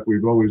never left.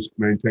 We've always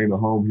maintained a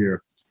home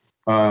here.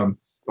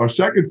 Our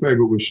second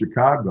favorite was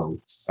Chicago.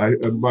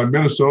 My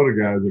Minnesota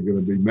guys are going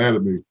to be mad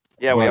at me.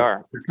 Yeah, we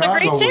are.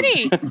 Chicago it's a great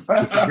city. It's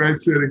a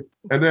great city.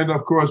 And then,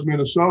 of course,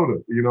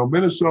 Minnesota. You know,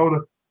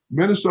 Minnesota,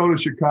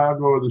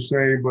 Chicago are the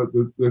same, but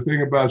the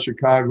thing about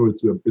Chicago,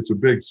 it's a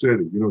big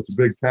city. You know, it's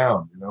a big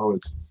town. You know,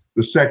 it's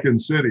the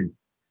second city.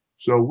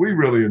 So we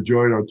really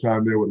enjoyed our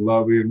time there with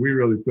Lovey, and we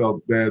really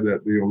felt bad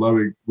that, you know,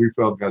 Lovey, we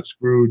felt got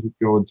screwed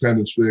going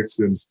 10-6,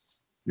 and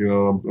you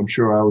know, I'm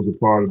sure I was a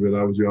part of it.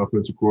 I was the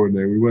offensive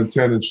coordinator. We went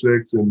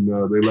 10-6, and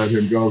they let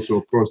him go. So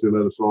of course they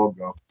let us all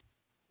go.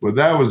 But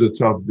that was a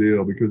tough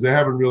deal because they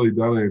haven't really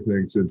done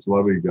anything since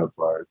Lovey got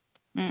fired.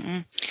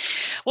 Mm-mm.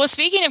 Well,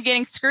 speaking of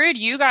getting screwed,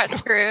 you got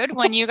screwed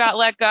when you got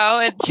let go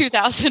in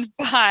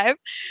 2005.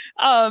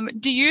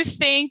 Do you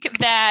think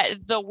that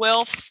the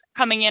Wilfs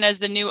coming in as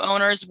the new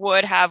owners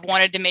would have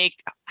wanted to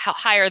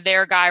hire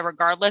their guy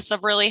regardless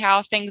of really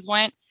how things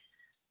went?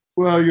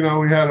 Well, you know,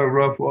 we had a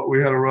rough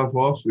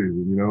off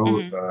season. You know,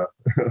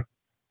 mm-hmm.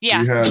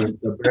 Yeah, we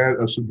had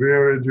a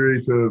severe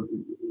injury to,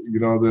 you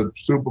know, the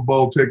Super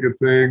Bowl ticket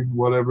thing,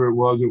 whatever it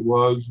was.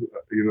 You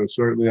know,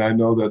 certainly I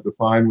know that the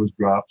fine was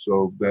dropped,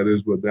 so that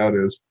is what that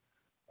is.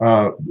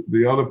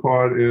 The other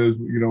part is,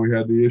 you know, we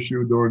had the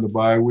issue during the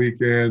bye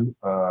weekend.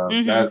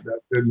 Mm-hmm. That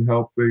didn't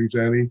help things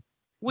any.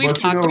 We've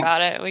talked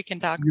about it. We can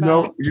talk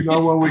about it. You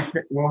know,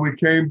 when we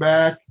came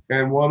back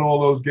and won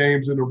all those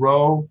games in a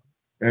row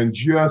and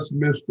just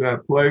missed that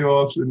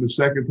playoffs in the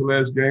second to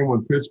last game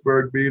when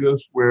Pittsburgh beat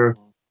us, where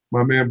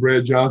my man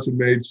Brad Johnson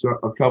made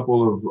a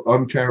couple of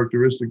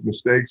uncharacteristic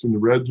mistakes in the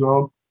red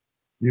zone.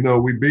 You know,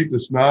 we beat the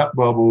snot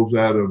bubbles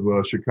out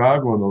of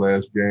Chicago in the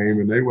last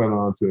game, and they went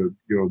on to,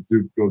 you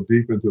know, go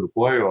deep into the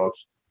playoffs.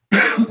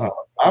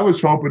 I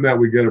was hoping that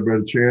we'd get a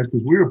better chance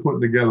because we were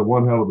putting together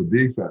one hell of a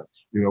defense.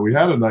 You know, we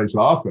had a nice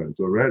offense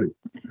already,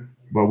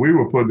 but we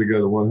were putting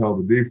together one hell of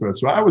a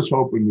defense. So I was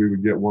hoping we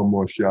would get one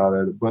more shot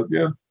at it. But,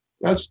 yeah,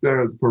 that's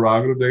their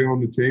prerogative. They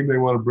own the team. They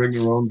want to bring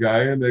their own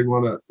guy in. They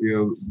want to, you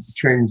know,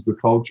 change the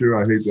culture. I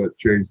hate that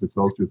change the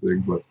culture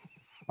thing, but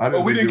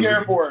we didn't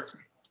care for it.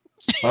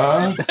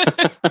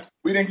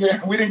 We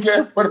didn't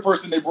care for the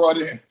person they brought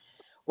in.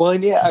 Well,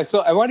 and yeah,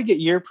 so I want to get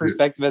your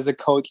perspective as a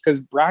coach,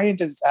 because Bryant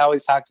has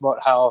always talked about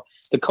how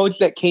the coach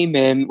that came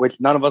in, which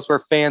none of us were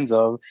fans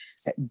of,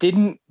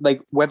 didn't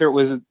like, whether it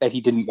was that he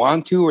didn't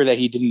want to or that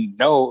he didn't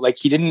know, like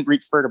he didn't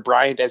refer to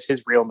Bryant as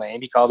his real name.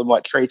 He called him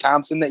Trey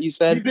Thompson, that you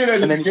said? He did at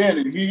the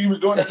beginning. He was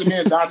doing that to me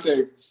and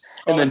Dante.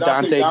 And then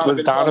Dante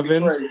was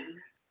Donovan.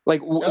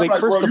 Like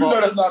first of all,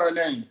 that's not our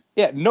name.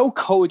 Yeah, no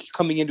coach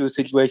coming into a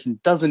situation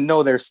doesn't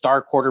know their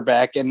star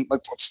quarterback and like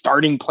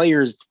starting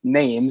players'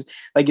 names.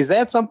 Like, is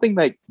that something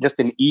like just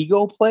an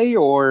ego play,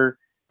 or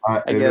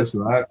I guess?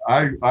 Listen,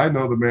 I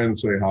know the man to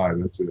say hi.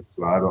 That's it.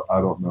 So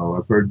I don't know.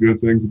 I've heard good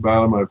things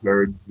about him. I've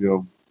heard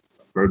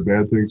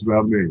bad things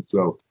about me.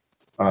 So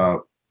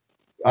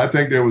I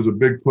think there was a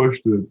big push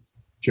to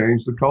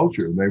change the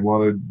culture, and they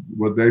wanted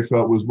what they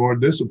felt was more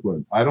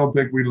discipline. I don't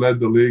think we led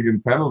the league in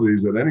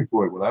penalties at any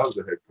point when I was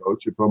a head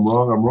coach. If I'm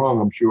wrong, I'm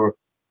wrong. I'm sure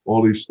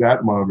all these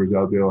stat mongers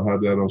out there will have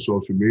that on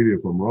social media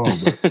if I'm wrong.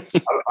 But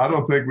I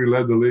don't think we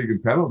led the league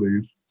in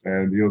penalties.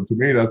 And, to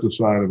me, that's a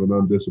sign of an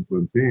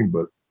undisciplined team.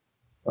 But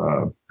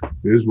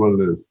it is what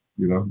it is.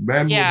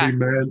 Men will be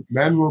men.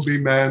 Men will be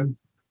men.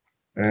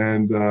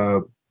 And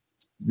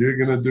you're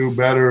going to do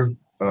better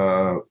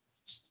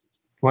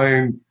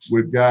playing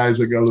with guys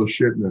that got a little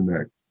shit in their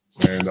neck.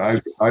 And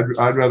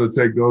I'd rather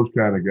take those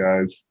kind of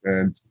guys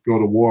and go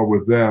to war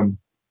with them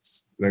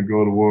than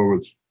go to war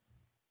with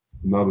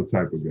another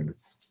type of guy.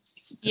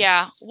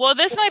 Yeah. Well,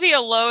 this might be a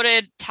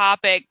loaded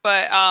topic,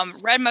 but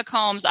Red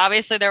McCombs,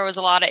 obviously there was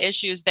a lot of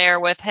issues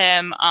there with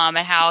him and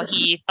how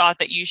he thought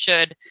that you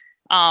should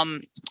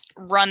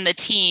run the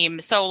team.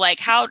 So like,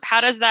 how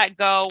does that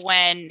go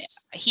when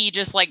he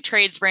just like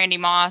trades Randy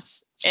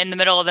Moss in the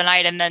middle of the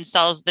night and then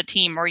sells the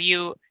team? Were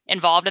you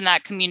involved in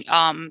that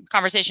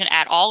conversation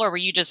at all, or were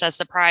you just as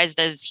surprised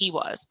as he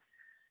was?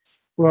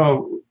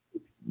 Well,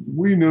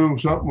 we knew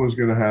something was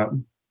going to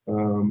happen.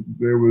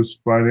 There was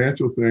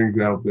financial things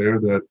out there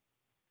that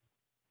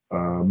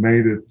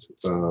made it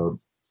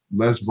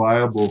less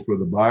viable for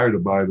the buyer to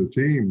buy the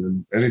team.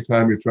 And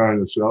anytime you're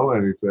trying to sell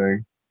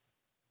anything,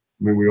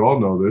 I mean, we all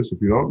know this.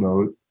 If you don't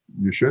know it,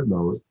 you should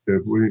know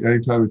it.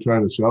 Anytime you're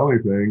trying to sell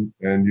anything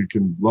and you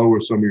can lower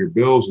some of your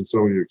bills and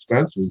some of your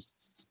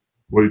expenses,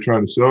 what you're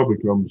trying to sell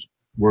becomes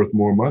worth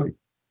more money.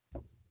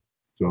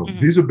 So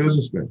he's a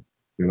businessman,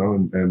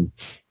 and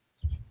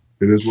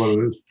it is what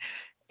it is.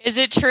 Is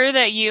it true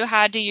that you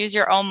had to use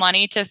your own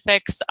money to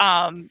fix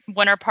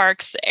Winter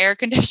Park's air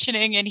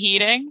conditioning and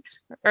heating,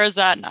 or is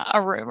that not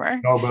a rumor?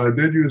 No, but I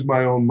did use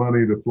my own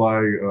money to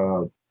fly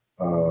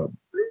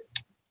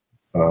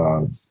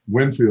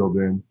Winfield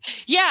in.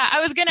 Yeah, I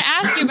was going to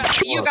ask you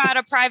about. You got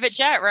a private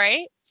jet,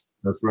 right?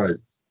 That's right.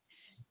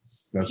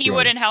 He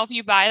wouldn't help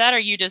you buy that, or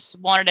you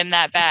just wanted him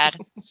that bad?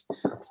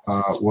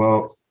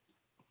 Well,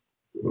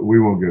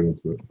 we won't get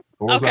into it.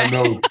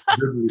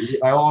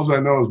 All I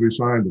know is we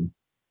signed him.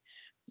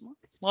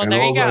 Well, and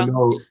there you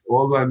go.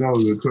 All I know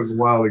is it took a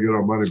while to get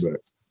our money back.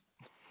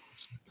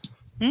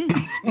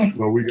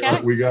 So we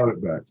got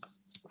it back.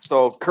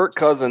 So Kirk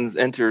Cousins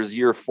enters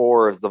year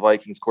 4 as the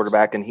Vikings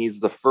quarterback, and he's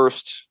the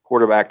first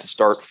quarterback to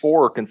start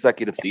 4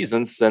 consecutive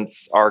seasons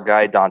since our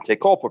guy Dante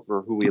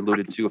Culpepper, who we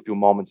alluded to a few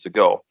moments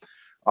ago.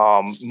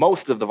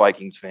 Most of the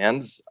Vikings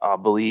fans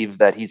believe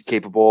that he's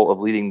capable of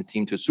leading the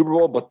team to a Super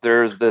Bowl, but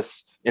there's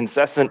this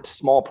incessant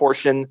small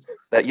portion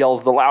that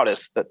yells the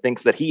loudest that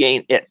thinks that he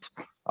ain't it.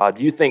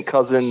 Do you think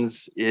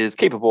Cousins is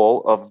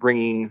capable of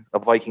bringing a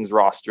Vikings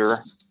roster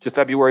to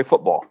February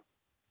football?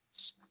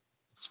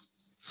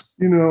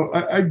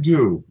 I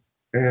do.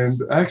 And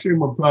actually,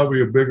 I'm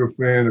probably a bigger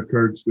fan of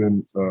Kirk's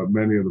than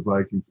many of the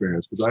Viking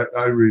fans, because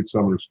I read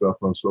some of the stuff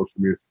on social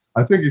media.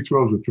 I think he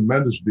throws a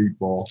tremendous deep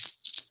ball.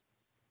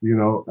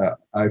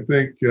 I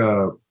think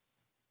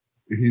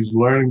he's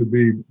learning to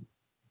be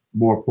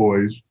more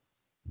poised.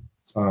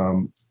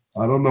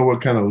 I don't know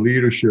what kind of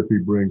leadership he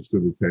brings to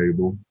the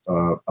table.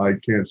 I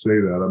can't say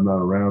that. I'm not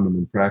around him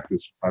in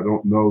practice. I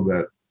don't know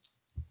that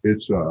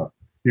it's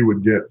he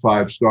would get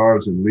 5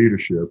 stars in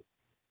leadership.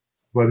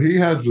 But he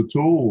has the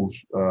tools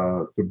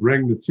to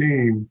bring the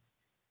team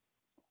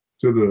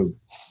to the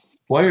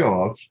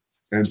playoffs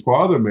and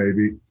farther,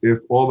 maybe, if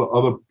all the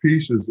other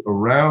pieces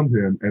around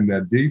him and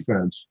that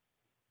defense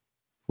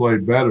play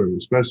better,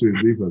 especially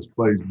the defense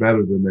plays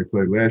better than they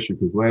played last year,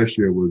 because last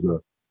year was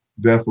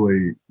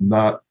definitely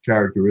not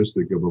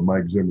characteristic of a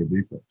Mike Zimmer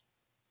defense.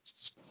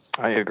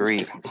 I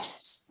agree.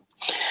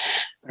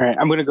 All right,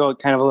 I'm going to go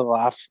kind of a little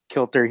off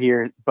kilter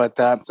here, but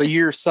so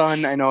your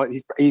son, I know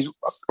he's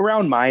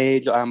around my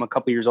age. I'm a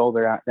couple years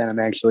older than him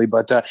actually,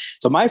 but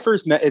so my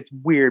first, it's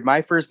weird.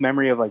 My first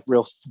memory of like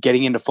real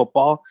getting into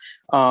football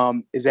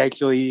is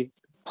actually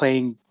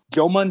playing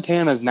Joe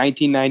Montana's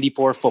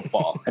 1994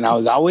 football. And I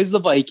was always the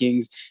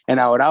Vikings, and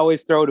I would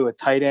always throw to a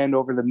tight end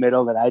over the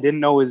middle that I didn't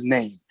know his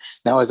name.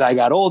 Now, as I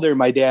got older,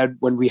 my dad,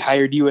 when we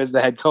hired you as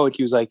the head coach,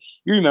 he was like,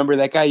 you remember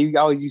that guy you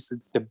always used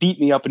to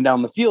beat me up and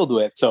down the field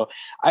with. So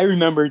I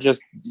remember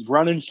just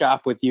running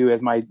shop with you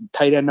as my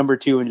tight end number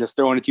 2 and just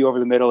throwing it to you over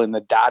the middle in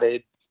the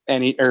dotted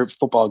any or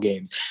football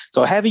games.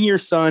 So having your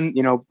son,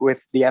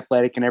 with the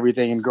athletic and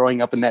everything and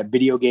growing up in that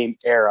video game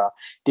era,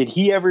 did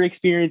he ever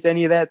experience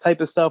any of that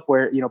type of stuff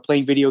where,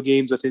 playing video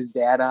games with his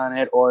dad on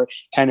it, or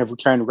kind of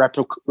trying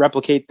to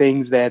replicate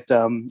things that,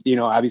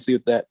 obviously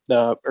with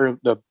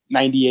the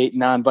 98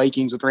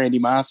 non-Vikings with Randy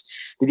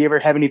Moss, did he ever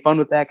have any fun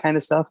with that kind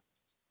of stuff?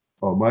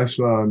 Oh, my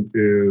son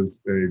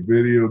is a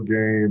video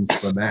game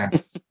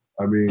fanatic.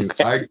 I mean,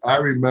 I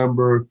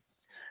remember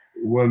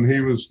when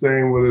he was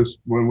staying with us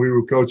when we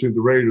were coaching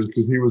the Raiders,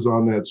 because he was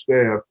on that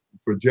staff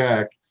for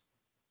Jack.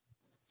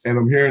 And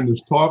I'm hearing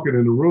this talking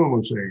in the room.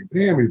 I'm saying,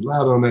 damn, he's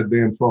loud on that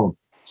damn phone.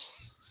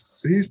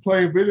 He's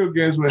playing video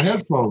games with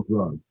headphones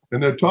on,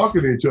 and they're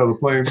talking to each other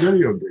playing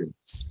video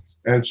games.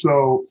 And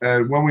so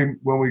when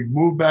we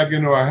moved back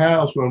into our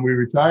house, when we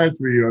retired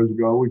 3 years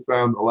ago, we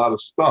found a lot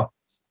of stuff.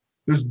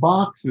 There's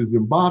boxes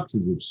and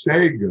boxes of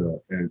Sega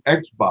and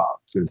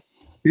Xbox, and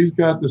he's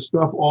got the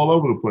stuff all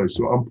over the place.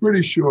 So I'm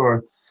pretty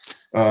sure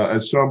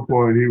at some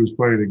point he was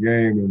playing a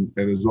game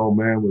and his old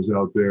man was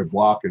out there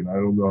blocking. I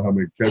don't know how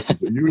many catches.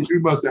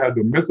 You must have had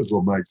the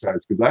mythical Mike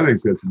Tice, because I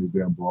didn't catch any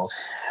damn ball.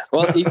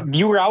 Well,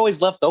 you were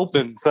always left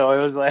open, so it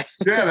was like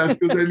yeah, that's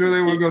because they knew they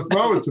were going to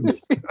throw it to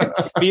me.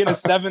 Being a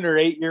 7 or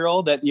 8 year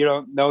old that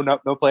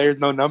no players,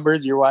 no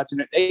numbers, you're watching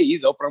it. Hey,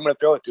 he's open. I'm going to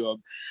throw it to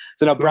him.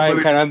 So now, Brian,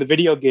 kind of on the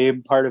video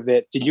game part of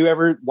it, did you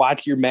ever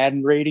watch your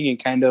Madden rating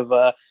and kind of?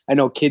 I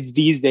know kids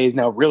these days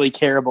now really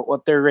care about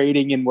what they're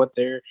rating and what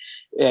their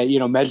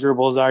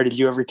measurables are. Did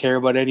you ever care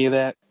about any of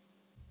that?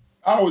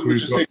 I always would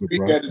just take a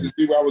peek at it to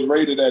see where I was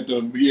rated at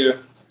them. Yeah.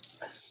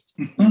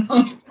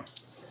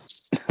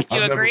 You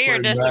agree or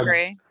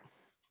disagree?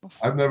 Madden.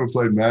 I've never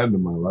played Madden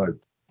in my life.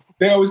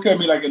 They always kept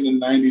me like in the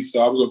 90s,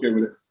 so I was okay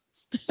with it.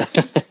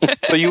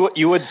 So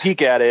you would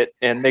peek at it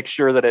and make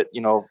sure that it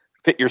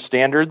fit your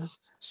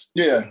standards.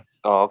 Yeah.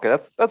 Oh, okay.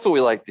 That's what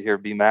we like to hear,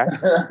 B-Mac.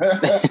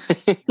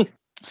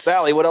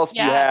 Sally, what else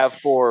do you have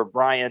for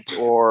Bryant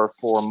or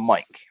for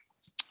Mike?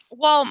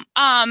 Well,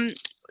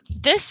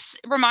 this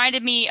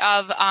reminded me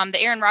of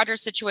the Aaron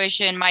Rodgers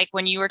situation, Mike,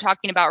 when you were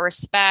talking about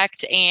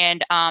respect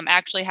and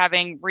actually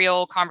having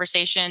real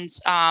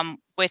conversations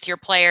with your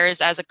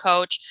players as a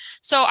coach.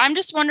 So I'm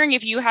just wondering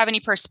if you have any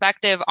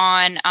perspective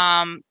on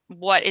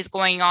what is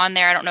going on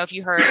there. I don't know if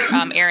you heard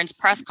Aaron's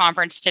press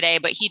conference today,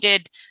 but he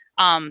did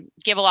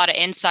give a lot of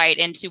insight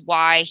into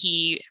why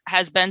he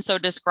has been so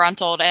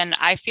disgruntled. And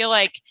I feel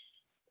like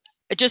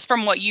just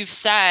from what you've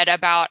said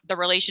about the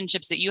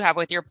relationships that you have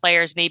with your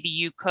players, maybe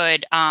you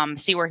could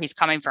see where he's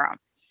coming from.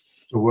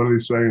 So what did he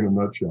say in a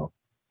nutshell?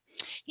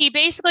 He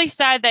basically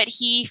said that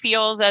he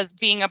feels, as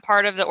being a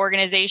part of the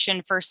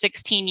organization for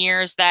 16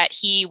 years, that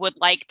he would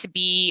like to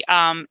be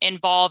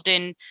involved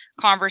in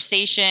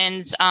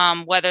conversations,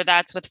 whether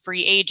that's with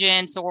free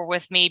agents or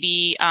with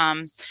maybe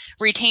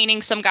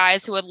retaining some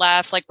guys who had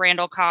left, like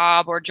Randall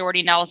Cobb or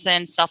Jordy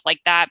Nelson, stuff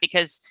like that,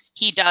 because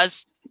he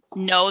does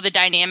know the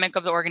dynamic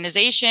of the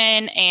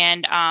organization.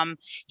 And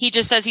he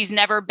just says he's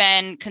never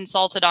been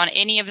consulted on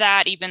any of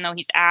that, even though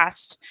he's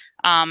asked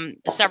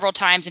several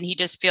times. And he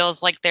just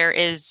feels like there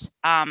is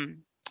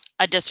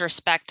a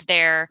disrespect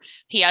there.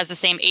 He has the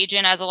same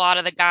agent as a lot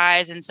of the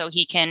guys. And so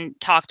he can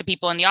talk to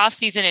people in the off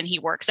season and he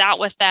works out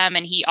with them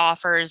and he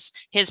offers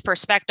his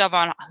perspective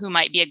on who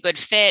might be a good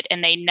fit.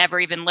 And they never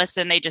even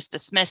listen. They just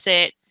dismiss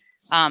it.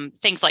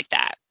 Things like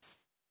that.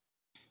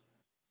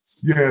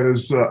 Yeah,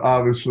 there's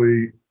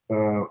obviously,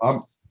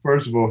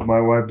 first of all,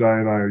 my wife Diane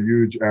and I are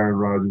huge Aaron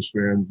Rodgers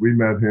fans. We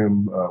met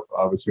him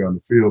obviously on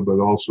the field, but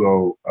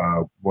also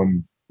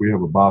when we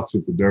have a box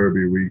at the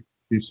Derby,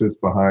 he sits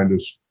behind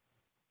us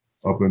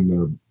up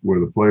in where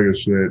the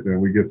players sit,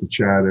 and we get to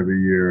chat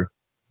every year.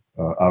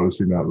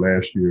 Obviously not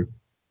last year.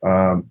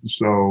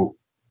 So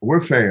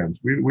we're fans.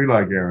 We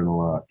like Aaron a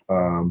lot.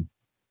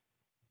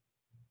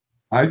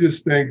 I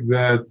just think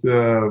that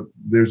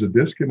there's a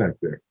disconnect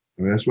there.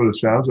 And that's what it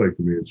sounds like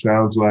to me. It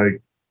sounds like,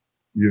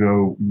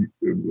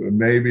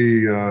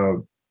 maybe,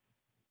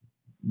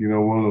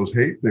 one of those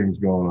hate things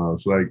going on.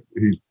 It's like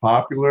he's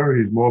popular.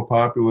 He's more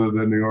popular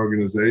than the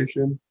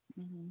organization.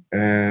 Mm-hmm.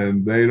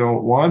 And they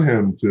don't want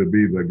him to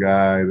be the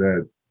guy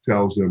that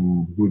tells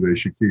them who they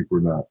should keep or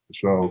not.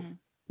 So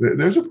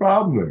there's a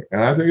problem there.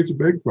 And I think it's a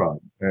big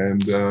problem.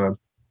 And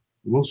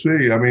we'll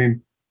see. I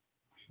mean,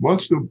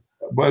 but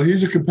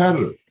he's a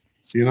competitor.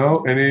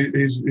 And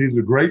he's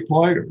a great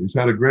player. He's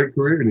had a great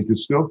career and he can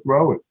still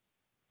throw it.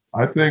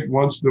 I think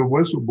once the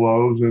whistle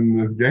blows and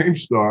the game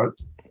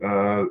starts,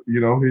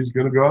 he's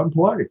going to go out and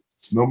play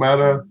no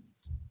matter,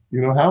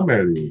 how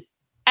mad he is.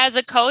 As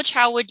a coach,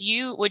 how would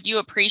you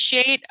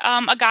appreciate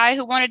a guy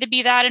who wanted to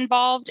be that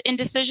involved in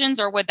decisions,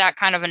 or would that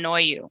kind of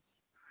annoy you?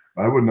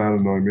 I would not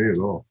annoy me at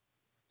all.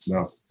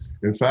 No.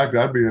 In fact,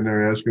 I'd be in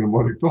there asking him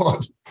what he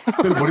thought.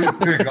 What do you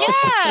think?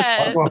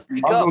 Yeah.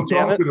 I'll go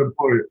talk to them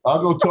for you.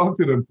 I'll go talk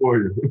to them for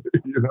you.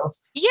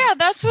 Yeah,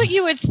 that's what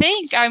you would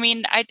think. I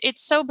mean,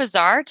 it's so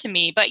bizarre to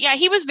me. But yeah,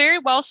 he was very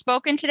well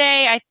spoken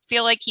today. I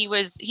feel like he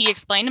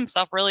explained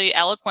himself really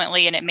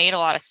eloquently, and it made a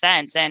lot of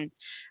sense. And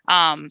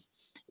I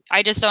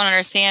just don't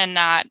understand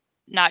not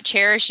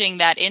cherishing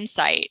that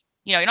insight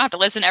you don't have to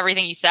listen to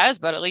everything he says,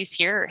 but at least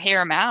hear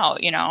him out.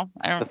 I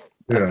don't.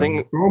 Yeah, at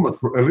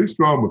least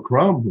throw him a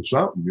crumb or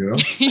something,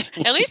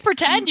 At least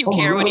pretend you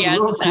care what he has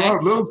to say.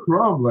 Little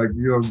crumb, like,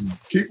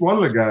 keep one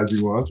of the guys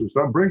he wants or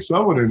something. Bring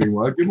someone in he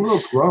wants. Give him a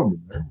little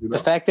crumb. The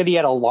fact that he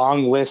had a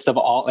long list of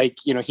all,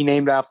 he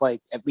named off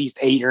like at least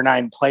 8 or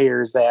 9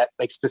 players that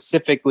like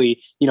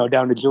specifically,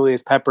 down to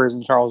Julius Peppers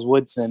and Charles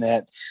Woodson.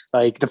 At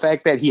like the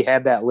fact that he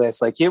had that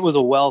list, like it was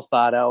a well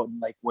thought out, and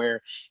like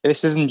where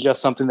this isn't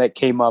just something that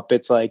came up.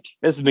 It's like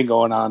this has been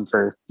going on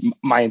for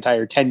my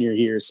entire tenure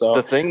here. So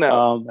the thing that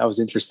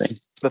was interesting.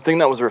 The thing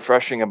that was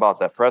refreshing about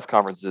that press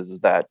conference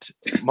is that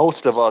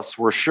most of us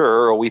were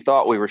sure, or we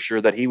thought we were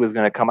sure, that he was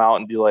going to come out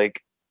and be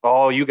like,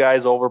 "Oh, you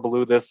guys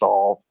overblew this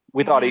all."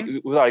 We thought he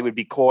would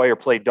be coy or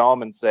play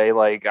dumb and say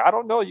like, "I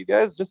don't know, you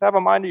guys just have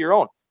a mind of your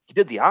own." He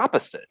did the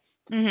opposite.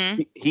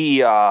 Mm-hmm.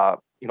 He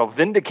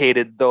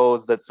vindicated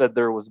those that said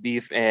there was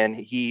beef, and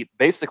he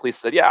basically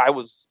said, "Yeah, I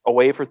was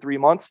away for 3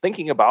 months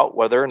thinking about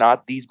whether or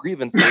not these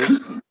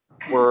grievances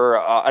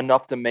were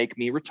enough to make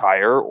me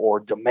retire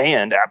or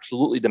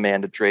absolutely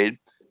demand a trade."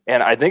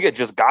 And I think it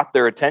just got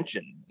their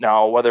attention.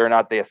 Now, whether or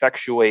not they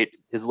effectuate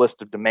his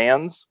list of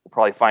demands, we'll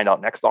probably find out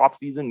next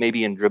offseason,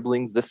 maybe in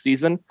dribblings this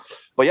season.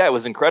 But yeah, it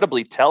was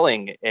incredibly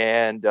telling.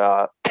 And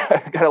kind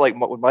of like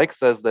when Mike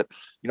says that,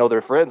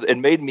 they're friends, it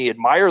made me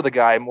admire the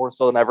guy more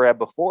so than I ever had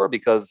before,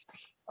 because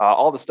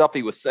all the stuff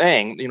he was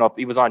saying, if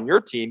he was on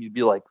your team, you'd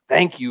be like,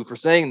 thank you for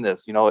saying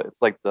this.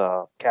 It's like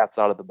the cat's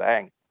out of the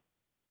bag.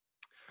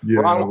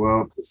 Yeah,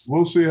 well,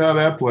 we'll see how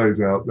that plays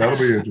out. That'll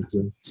be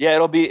interesting. Yeah,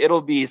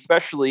 it'll be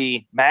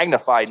especially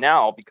magnified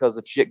now, because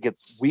if shit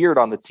gets weird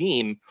on the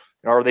team,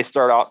 or they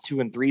start out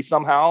 2-3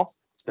 somehow,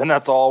 then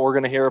that's all we're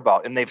going to hear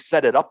about. And they've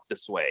set it up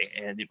this way,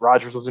 and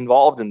Rodgers was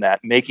involved in that,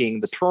 making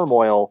the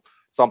turmoil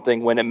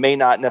something when it may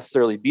not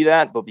necessarily be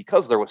that, but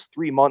because there was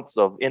 3 months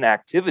of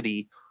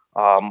inactivity,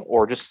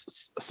 or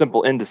just a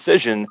simple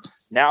indecision.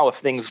 Now, if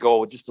things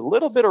go just a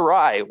little bit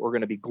awry, we're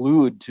going to be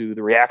glued to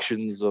the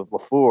reactions of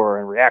LaFleur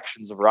and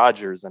reactions of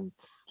Rodgers. And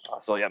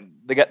so, yeah,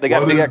 they got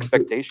big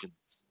expectations.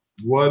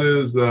 When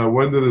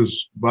did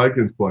his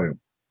Vikings play him?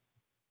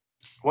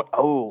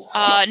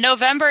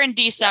 November and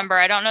December.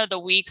 I don't know the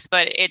weeks,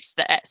 but it's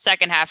the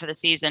second half of the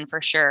season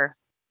for sure.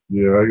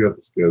 Yeah, I got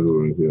the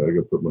schedule right here. I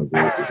got to put my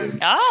glasses in.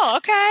 Oh,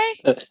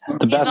 okay.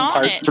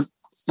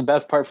 The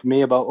best part for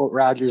me about what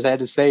Rodgers had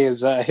to say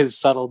is his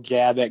subtle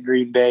jab at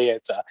Green Bay.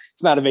 It's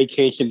not a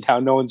vacation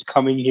town. No one's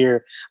coming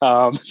here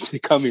to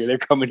come here. They're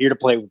coming here to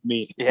play with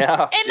me.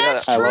 Yeah, and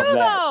that's true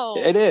though.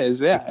 It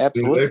is. Yeah,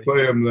 absolutely. They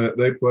play him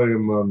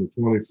on the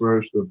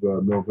 21st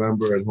of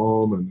November at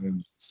home, and then,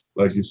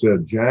 like you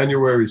said,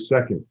 January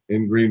 2nd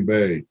in Green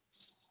Bay.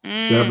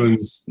 7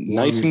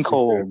 nice and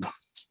cold.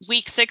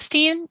 Week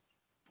 16.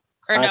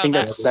 I think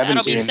that's 17.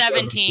 That'll be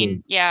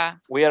 17. Yeah.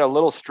 We had a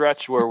little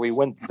stretch where we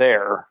went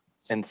there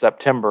in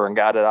September and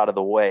got it out of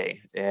the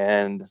way.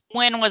 And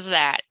when was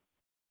that?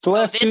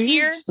 This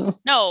year?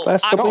 No,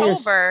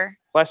 October.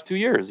 Last 2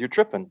 years. You're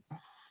tripping.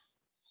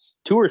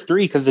 2 or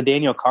 3, because the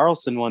Daniel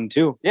Carlson one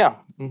too. Yeah.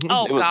 Mm-hmm.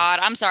 Oh God,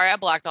 I'm sorry, I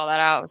blocked all that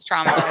out. It was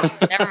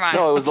traumatizing. Never mind.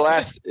 No, it was the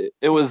last.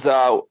 It was.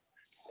 I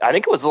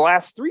think it was the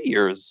last 3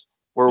 years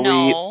where we.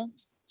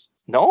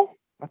 No.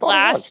 I thought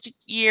last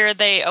year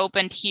they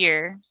opened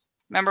here.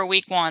 Remember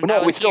week 1?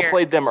 No, we still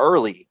played them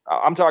early.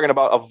 I'm talking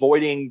about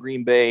avoiding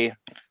Green Bay.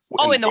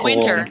 In the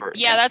winter.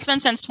 Yeah, that's been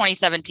since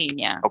 2017.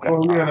 Yeah. Okay.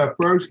 Well, yeah, that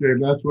first game,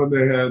 that's when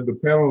they had the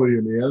penalty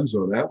in the end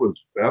zone. That was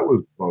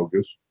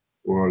bogus,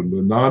 or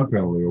the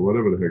non-penalty, or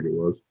whatever the heck it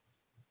was.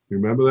 You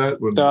remember that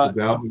when the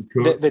Dalvin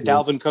Cook? The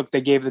Dalvin Cook,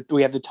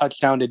 we had the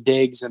touchdown to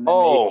Diggs, and then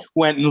they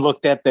went and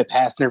looked at the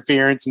pass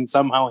interference, and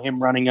somehow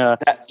him running a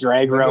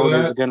drag route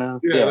is gonna.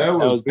 Yeah, that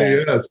was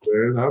BS,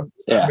 man.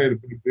 I made a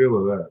big deal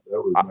of that.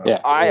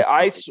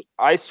 That was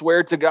I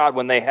swear to God,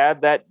 when they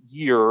had that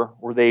year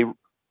where they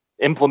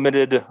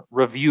implemented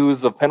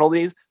reviews of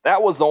penalties,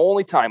 that was the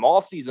only time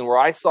all season where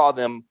I saw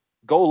them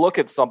go look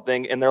at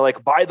something, and they're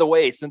like, "By the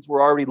way, since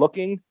we're already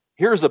looking,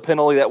 here's a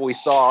penalty that we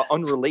saw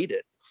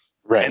unrelated."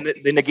 Right. And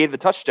then they gave the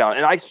touchdown.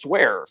 And I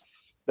swear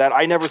that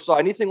I never saw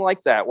anything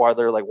like that, while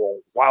they're like, well,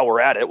 while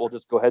we're at it, we'll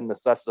just go ahead and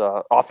assess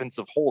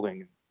offensive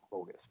holding. But,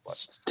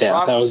 yeah,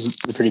 Ron, that was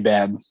pretty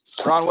bad.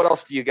 Ron, what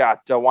else do you got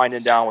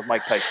winding down with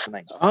Mike Tice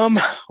tonight?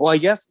 Well, I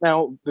guess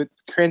now the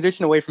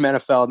transition away from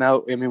NFL.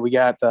 Now, I mean, we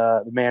got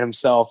the man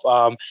himself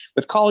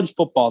with college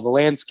football, the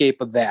landscape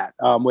of that.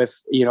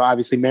 With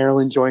obviously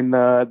Maryland joined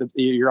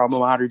your alma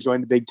mater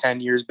joined the Big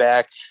Ten years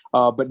back,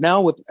 but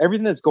now with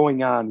everything that's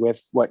going on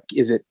with what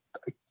is it?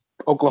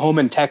 Oklahoma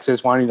and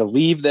Texas wanting to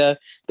leave the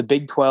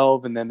Big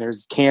 12, and then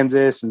there's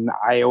Kansas and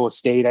Iowa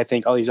State, I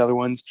think, all these other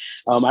ones.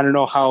 I don't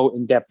know how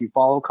in-depth you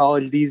follow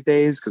college these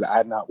days, because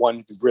I'm not one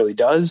who really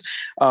does.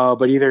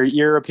 But either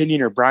your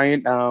opinion or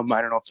Bryant, I don't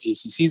know if the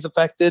ACC is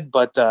affected,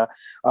 but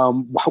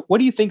what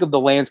do you think of the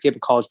landscape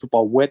of college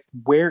football,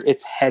 where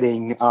it's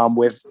heading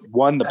with,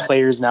 one, the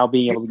players now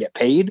being able to get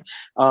paid,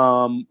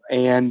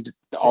 and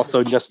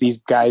also just these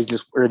guys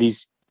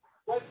these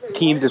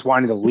teams just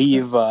wanting to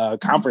leave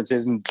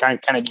conferences and kind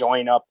of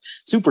join up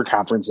super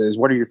conferences?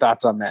 What are your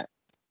thoughts on that?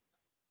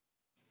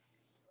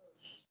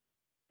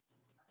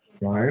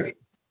 Bryant?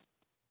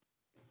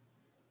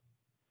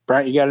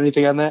 Brian, you got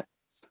anything on that?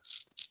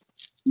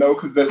 No,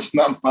 because that's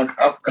not my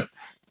conference.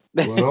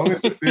 Well,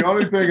 the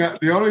only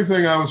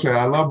thing I would say,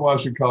 I love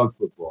watching college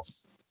football,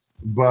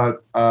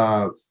 but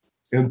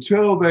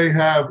until they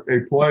have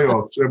a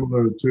playoff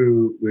similar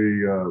to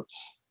the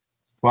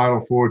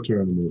Final Four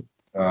tournament,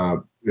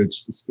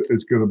 it's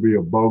going to be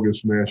a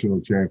bogus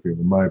national champion,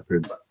 in my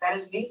opinion. That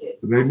is needed.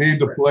 They need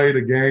to play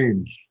the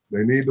games.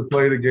 They need to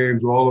play the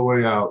games all the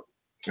way out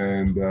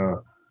and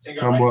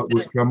come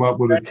up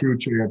with a true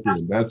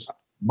champion. That's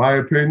my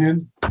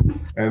opinion,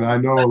 and I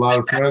know a lot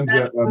of friends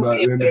that are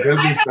in the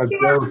business. That's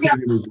their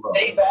opinion as well.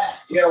 Stay back.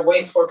 You gotta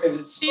wait for it because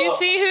it's. Do you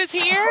see who's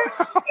here?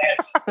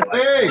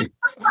 Hey,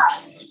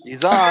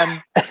 He's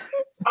on.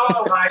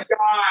 Oh my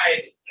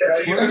God!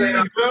 what are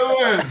you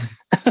doing?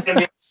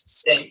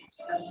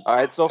 All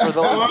right. So for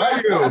How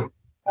are you?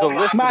 the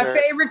listener, My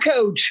favorite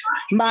coach.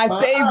 My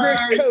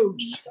favorite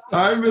coach.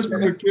 Hi, Mr.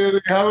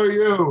 McKinney. How are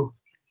you?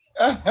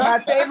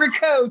 My favorite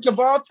coach of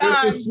all Good to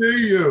time.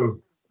 see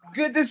you.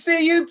 Good to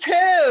see you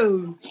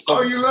too.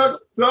 Oh, you look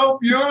so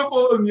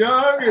beautiful and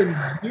young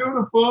and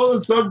beautiful.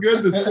 It's so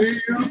good to see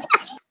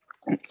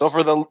you. so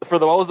for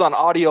those on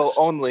audio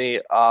only,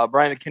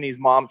 Brian McKinney's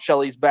mom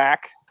Shelly's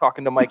back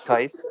talking to Mike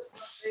Tice.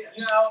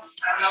 No, I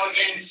don't know what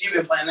games you've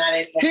been playing. That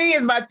ain't. He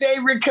is my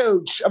favorite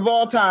coach of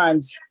all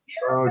times.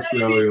 Oh,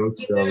 Shelly, oh,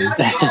 Shelly.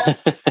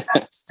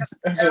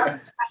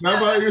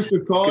 Remember I used to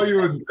call you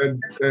and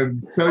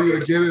tell you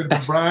to get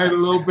into Brian a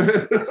little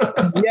bit?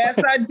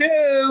 Yes, I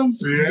do.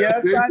 Yeah,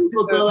 Yes, see, I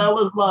people do. thought I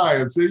was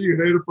lying. See, you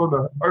heard it from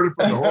the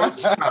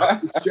horse's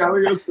mouth. It's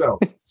Shelly yourself.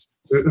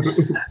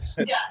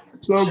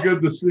 So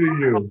good to see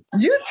you.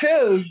 You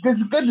too.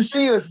 It's good to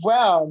see you as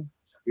well.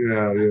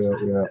 Yeah.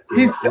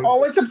 He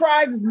always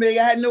surprises me.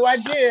 I had no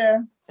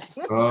idea.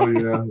 Oh,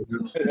 yeah.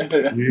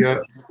 Yeah.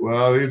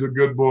 Well, he's a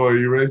good boy.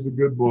 You raised a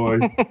good boy.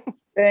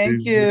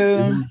 Thank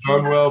you. He's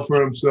done well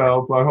for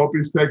himself. I hope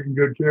he's taking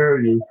good care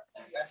of you.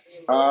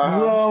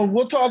 Well,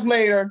 we'll talk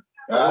later.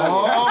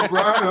 Oh,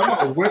 Brian, I'm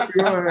gonna whip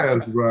your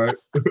ass, Brian.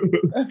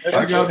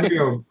 I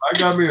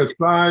got me a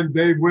signed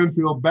Dave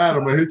Winfield bat.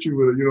 I'm gonna hit you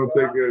with it. You don't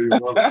take care of your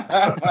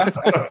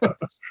mother.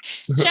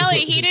 Shelly,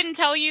 he didn't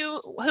tell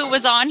you who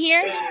was on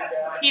here?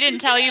 He didn't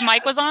tell you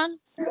Mike was on?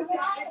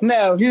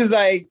 No, he was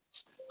like,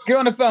 get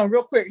on the phone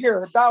real quick.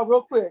 Here, dial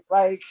real quick.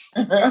 Like,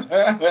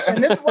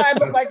 and this is why I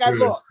look like I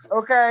look,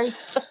 okay?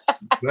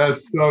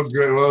 That's so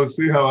great. Well,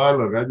 see how I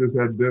look. I just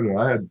had dinner.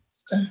 I had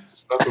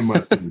nothing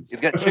much. He's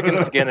got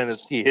chicken skin in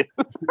his teeth.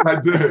 I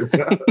did.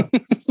 I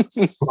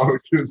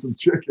was getting some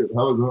chicken.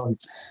 I was on.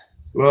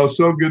 Well,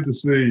 so good to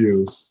see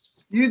you.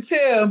 You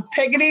too.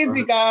 Take it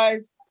easy,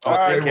 guys. All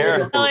right, take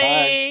care.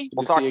 Shelly.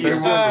 We'll talk to you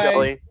soon, Bye.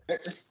 Shelly.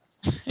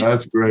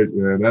 That's great,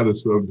 man. That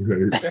is so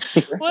great.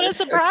 What a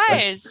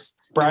surprise.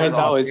 Brian's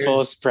always full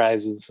of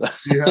surprises.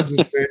 He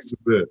hasn't changed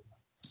a bit.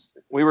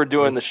 We were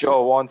doing the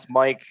show once,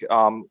 Mike,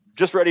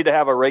 just ready to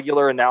have a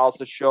regular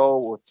analysis show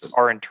with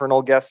our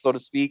internal guests, so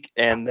to speak.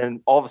 And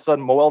then all of a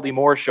sudden, Moeldy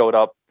Moore showed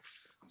up.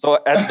 So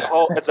as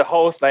the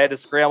host, I had to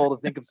scramble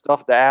to think of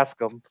stuff to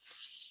ask him.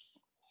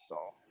 So,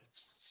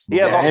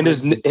 yeah, and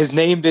his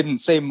name didn't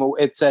say Mo,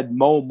 it said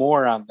Mo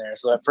Moore on there.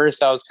 So at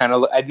first I was kind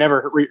of, I'd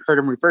never heard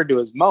him referred to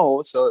as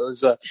Mo. So it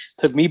was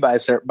took me by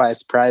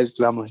surprise because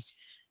I'm like,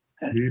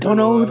 I don't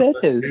know who that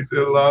is. He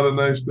did a lot of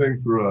nice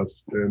things for us,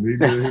 and he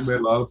made a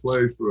lot of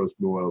plays for us,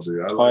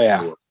 Moeldy. Oh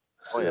yeah.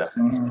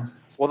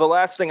 Well, the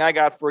last thing I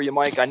got for you,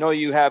 Mike, I know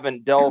you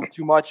haven't delved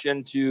too much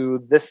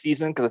into this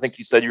season because I think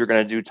you said you were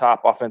going to do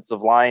top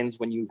offensive lines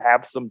when you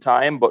have some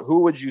time. But who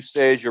would you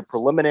say is your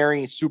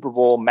preliminary Super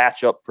Bowl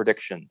matchup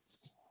prediction?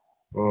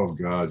 Oh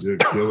God, you're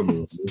killing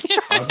me.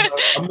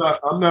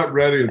 I'm not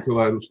ready until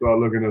I start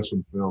looking at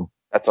some film.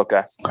 That's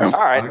okay. All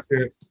right.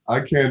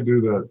 I can't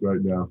do that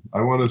right now.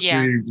 I want to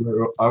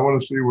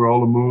see where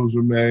all the moves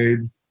are made,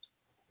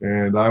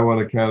 and I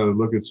want to kind of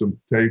look at some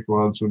tape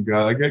on some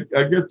guy. I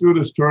get through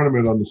this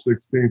tournament on the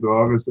 16th of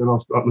August, then I'll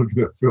start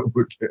looking at film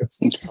again.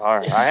 All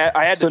right.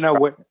 I had so now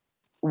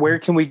where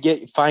can we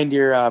find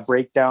your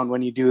breakdown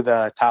when you do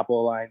the top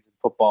O lines in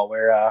football?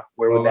 Where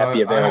would that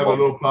be available? I have a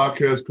little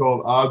podcast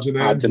called Odds and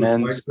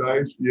Ends.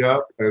 Yeah,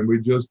 and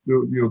we just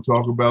do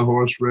talk about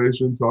horse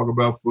racing, talk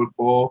about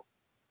football.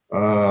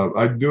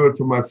 I do it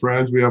for my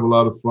friends. We have a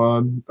lot of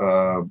fun,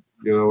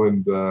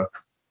 and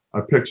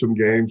I pick some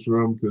games for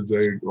them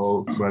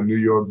because my New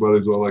York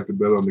buddies all like to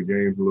bet on the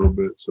games a little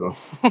bit. So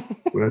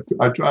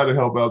I try to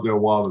help out their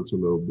wallets a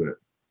little bit.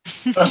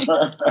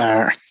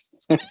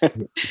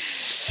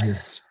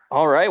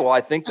 All right. Well,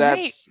 I think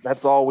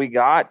that's all we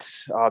got,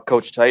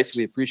 Coach Tice.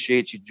 We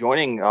appreciate you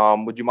joining.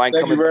 Would you mind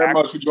coming back? Thank you very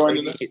much for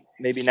joining us.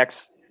 Maybe in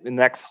the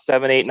next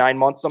 7, 8, 9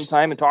 months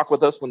sometime and talk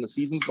with us when the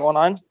season's going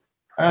on?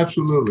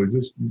 Absolutely.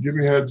 Just give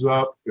me a heads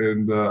up,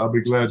 and I'll be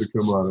glad to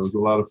come on. It was a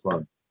lot of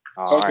fun.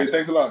 Okay,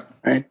 thanks a lot.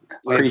 All right.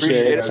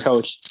 Appreciate it,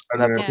 Coach.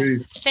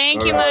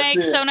 Thank you, Mike.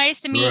 So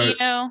nice to meet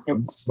you.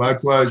 My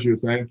pleasure.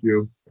 Thank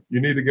you. You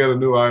need to get a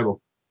new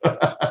idol.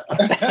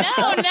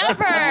 No,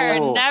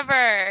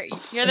 never.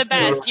 You're the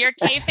best. You're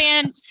a K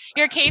fan.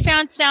 your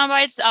K-Pound sound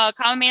bites.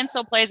 Common Man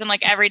still plays them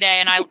like every day,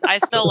 and I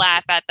still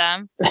laugh at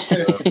them.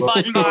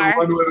 Button bar.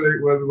 One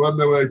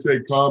way they say,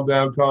 calm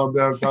down, calm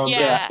down, calm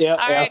Yeah. down.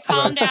 All right,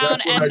 calm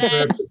down, and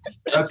then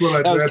That's what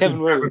I drafted Kevin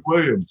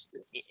Williams.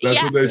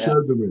 That's what they said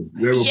to me.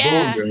 They were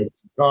boom,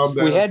 calm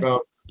down,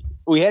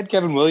 We had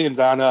Kevin Williams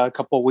on a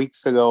couple of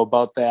weeks ago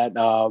about that,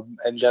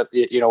 and just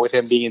with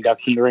him being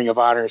inducted in the Ring of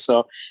Honor.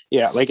 So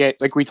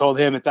like we told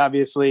him, it's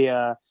obviously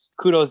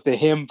kudos to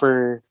him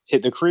for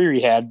the career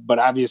he had, but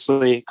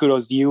obviously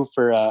kudos to you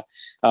for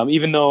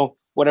even though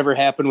whatever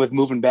happened with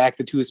moving back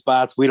the 2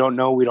 spots, we don't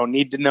know, we don't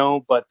need to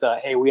know, but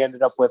hey, we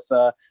ended up with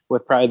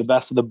probably the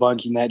best of the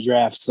bunch in that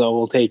draft, so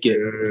we'll take it.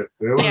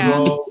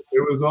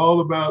 It was all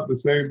about the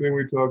same thing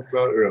we talked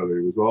about earlier.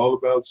 It was all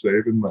about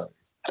saving money.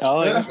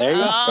 Oh, there you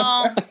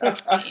go.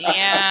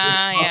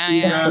 Yeah.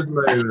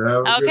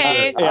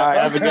 Okay. All right,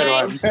 have a good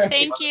one.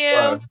 Thank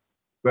you.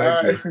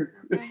 Thank you.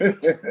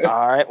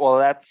 All right. Well,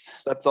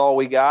 that's all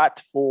we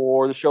got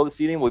for the show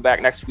this evening. We'll be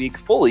back next week,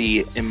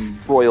 fully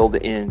embroiled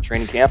in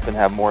training camp, and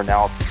have more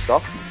analysis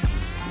stuff.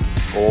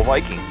 Go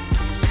Vikings.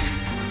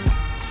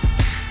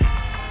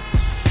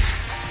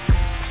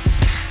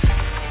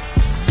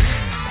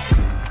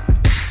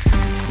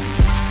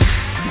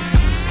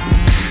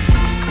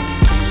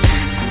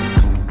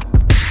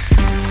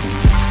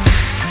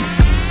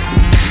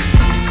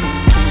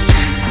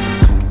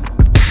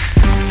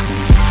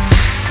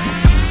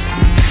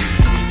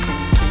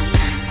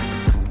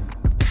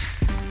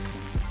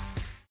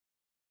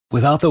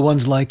 Without the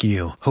ones like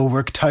you, who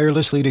work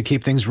tirelessly to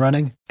keep things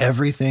running,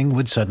 everything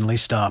would suddenly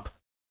stop.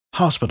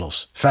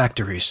 Hospitals,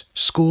 factories,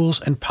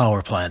 schools, and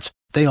power plants,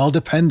 they all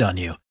depend on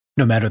you.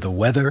 No matter the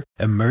weather,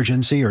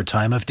 emergency, or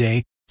time of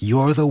day,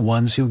 you're the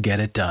ones who get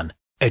it done.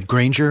 At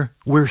Grainger,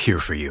 we're here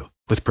for you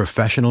with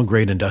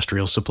professional-grade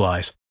industrial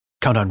supplies.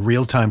 Count on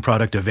real-time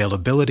product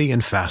availability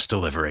and fast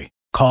delivery.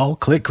 Call,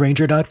 click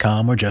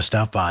Grainger.com, or just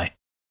stop by.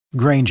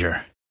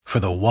 Grainger, for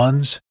the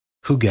ones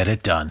who get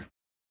it done.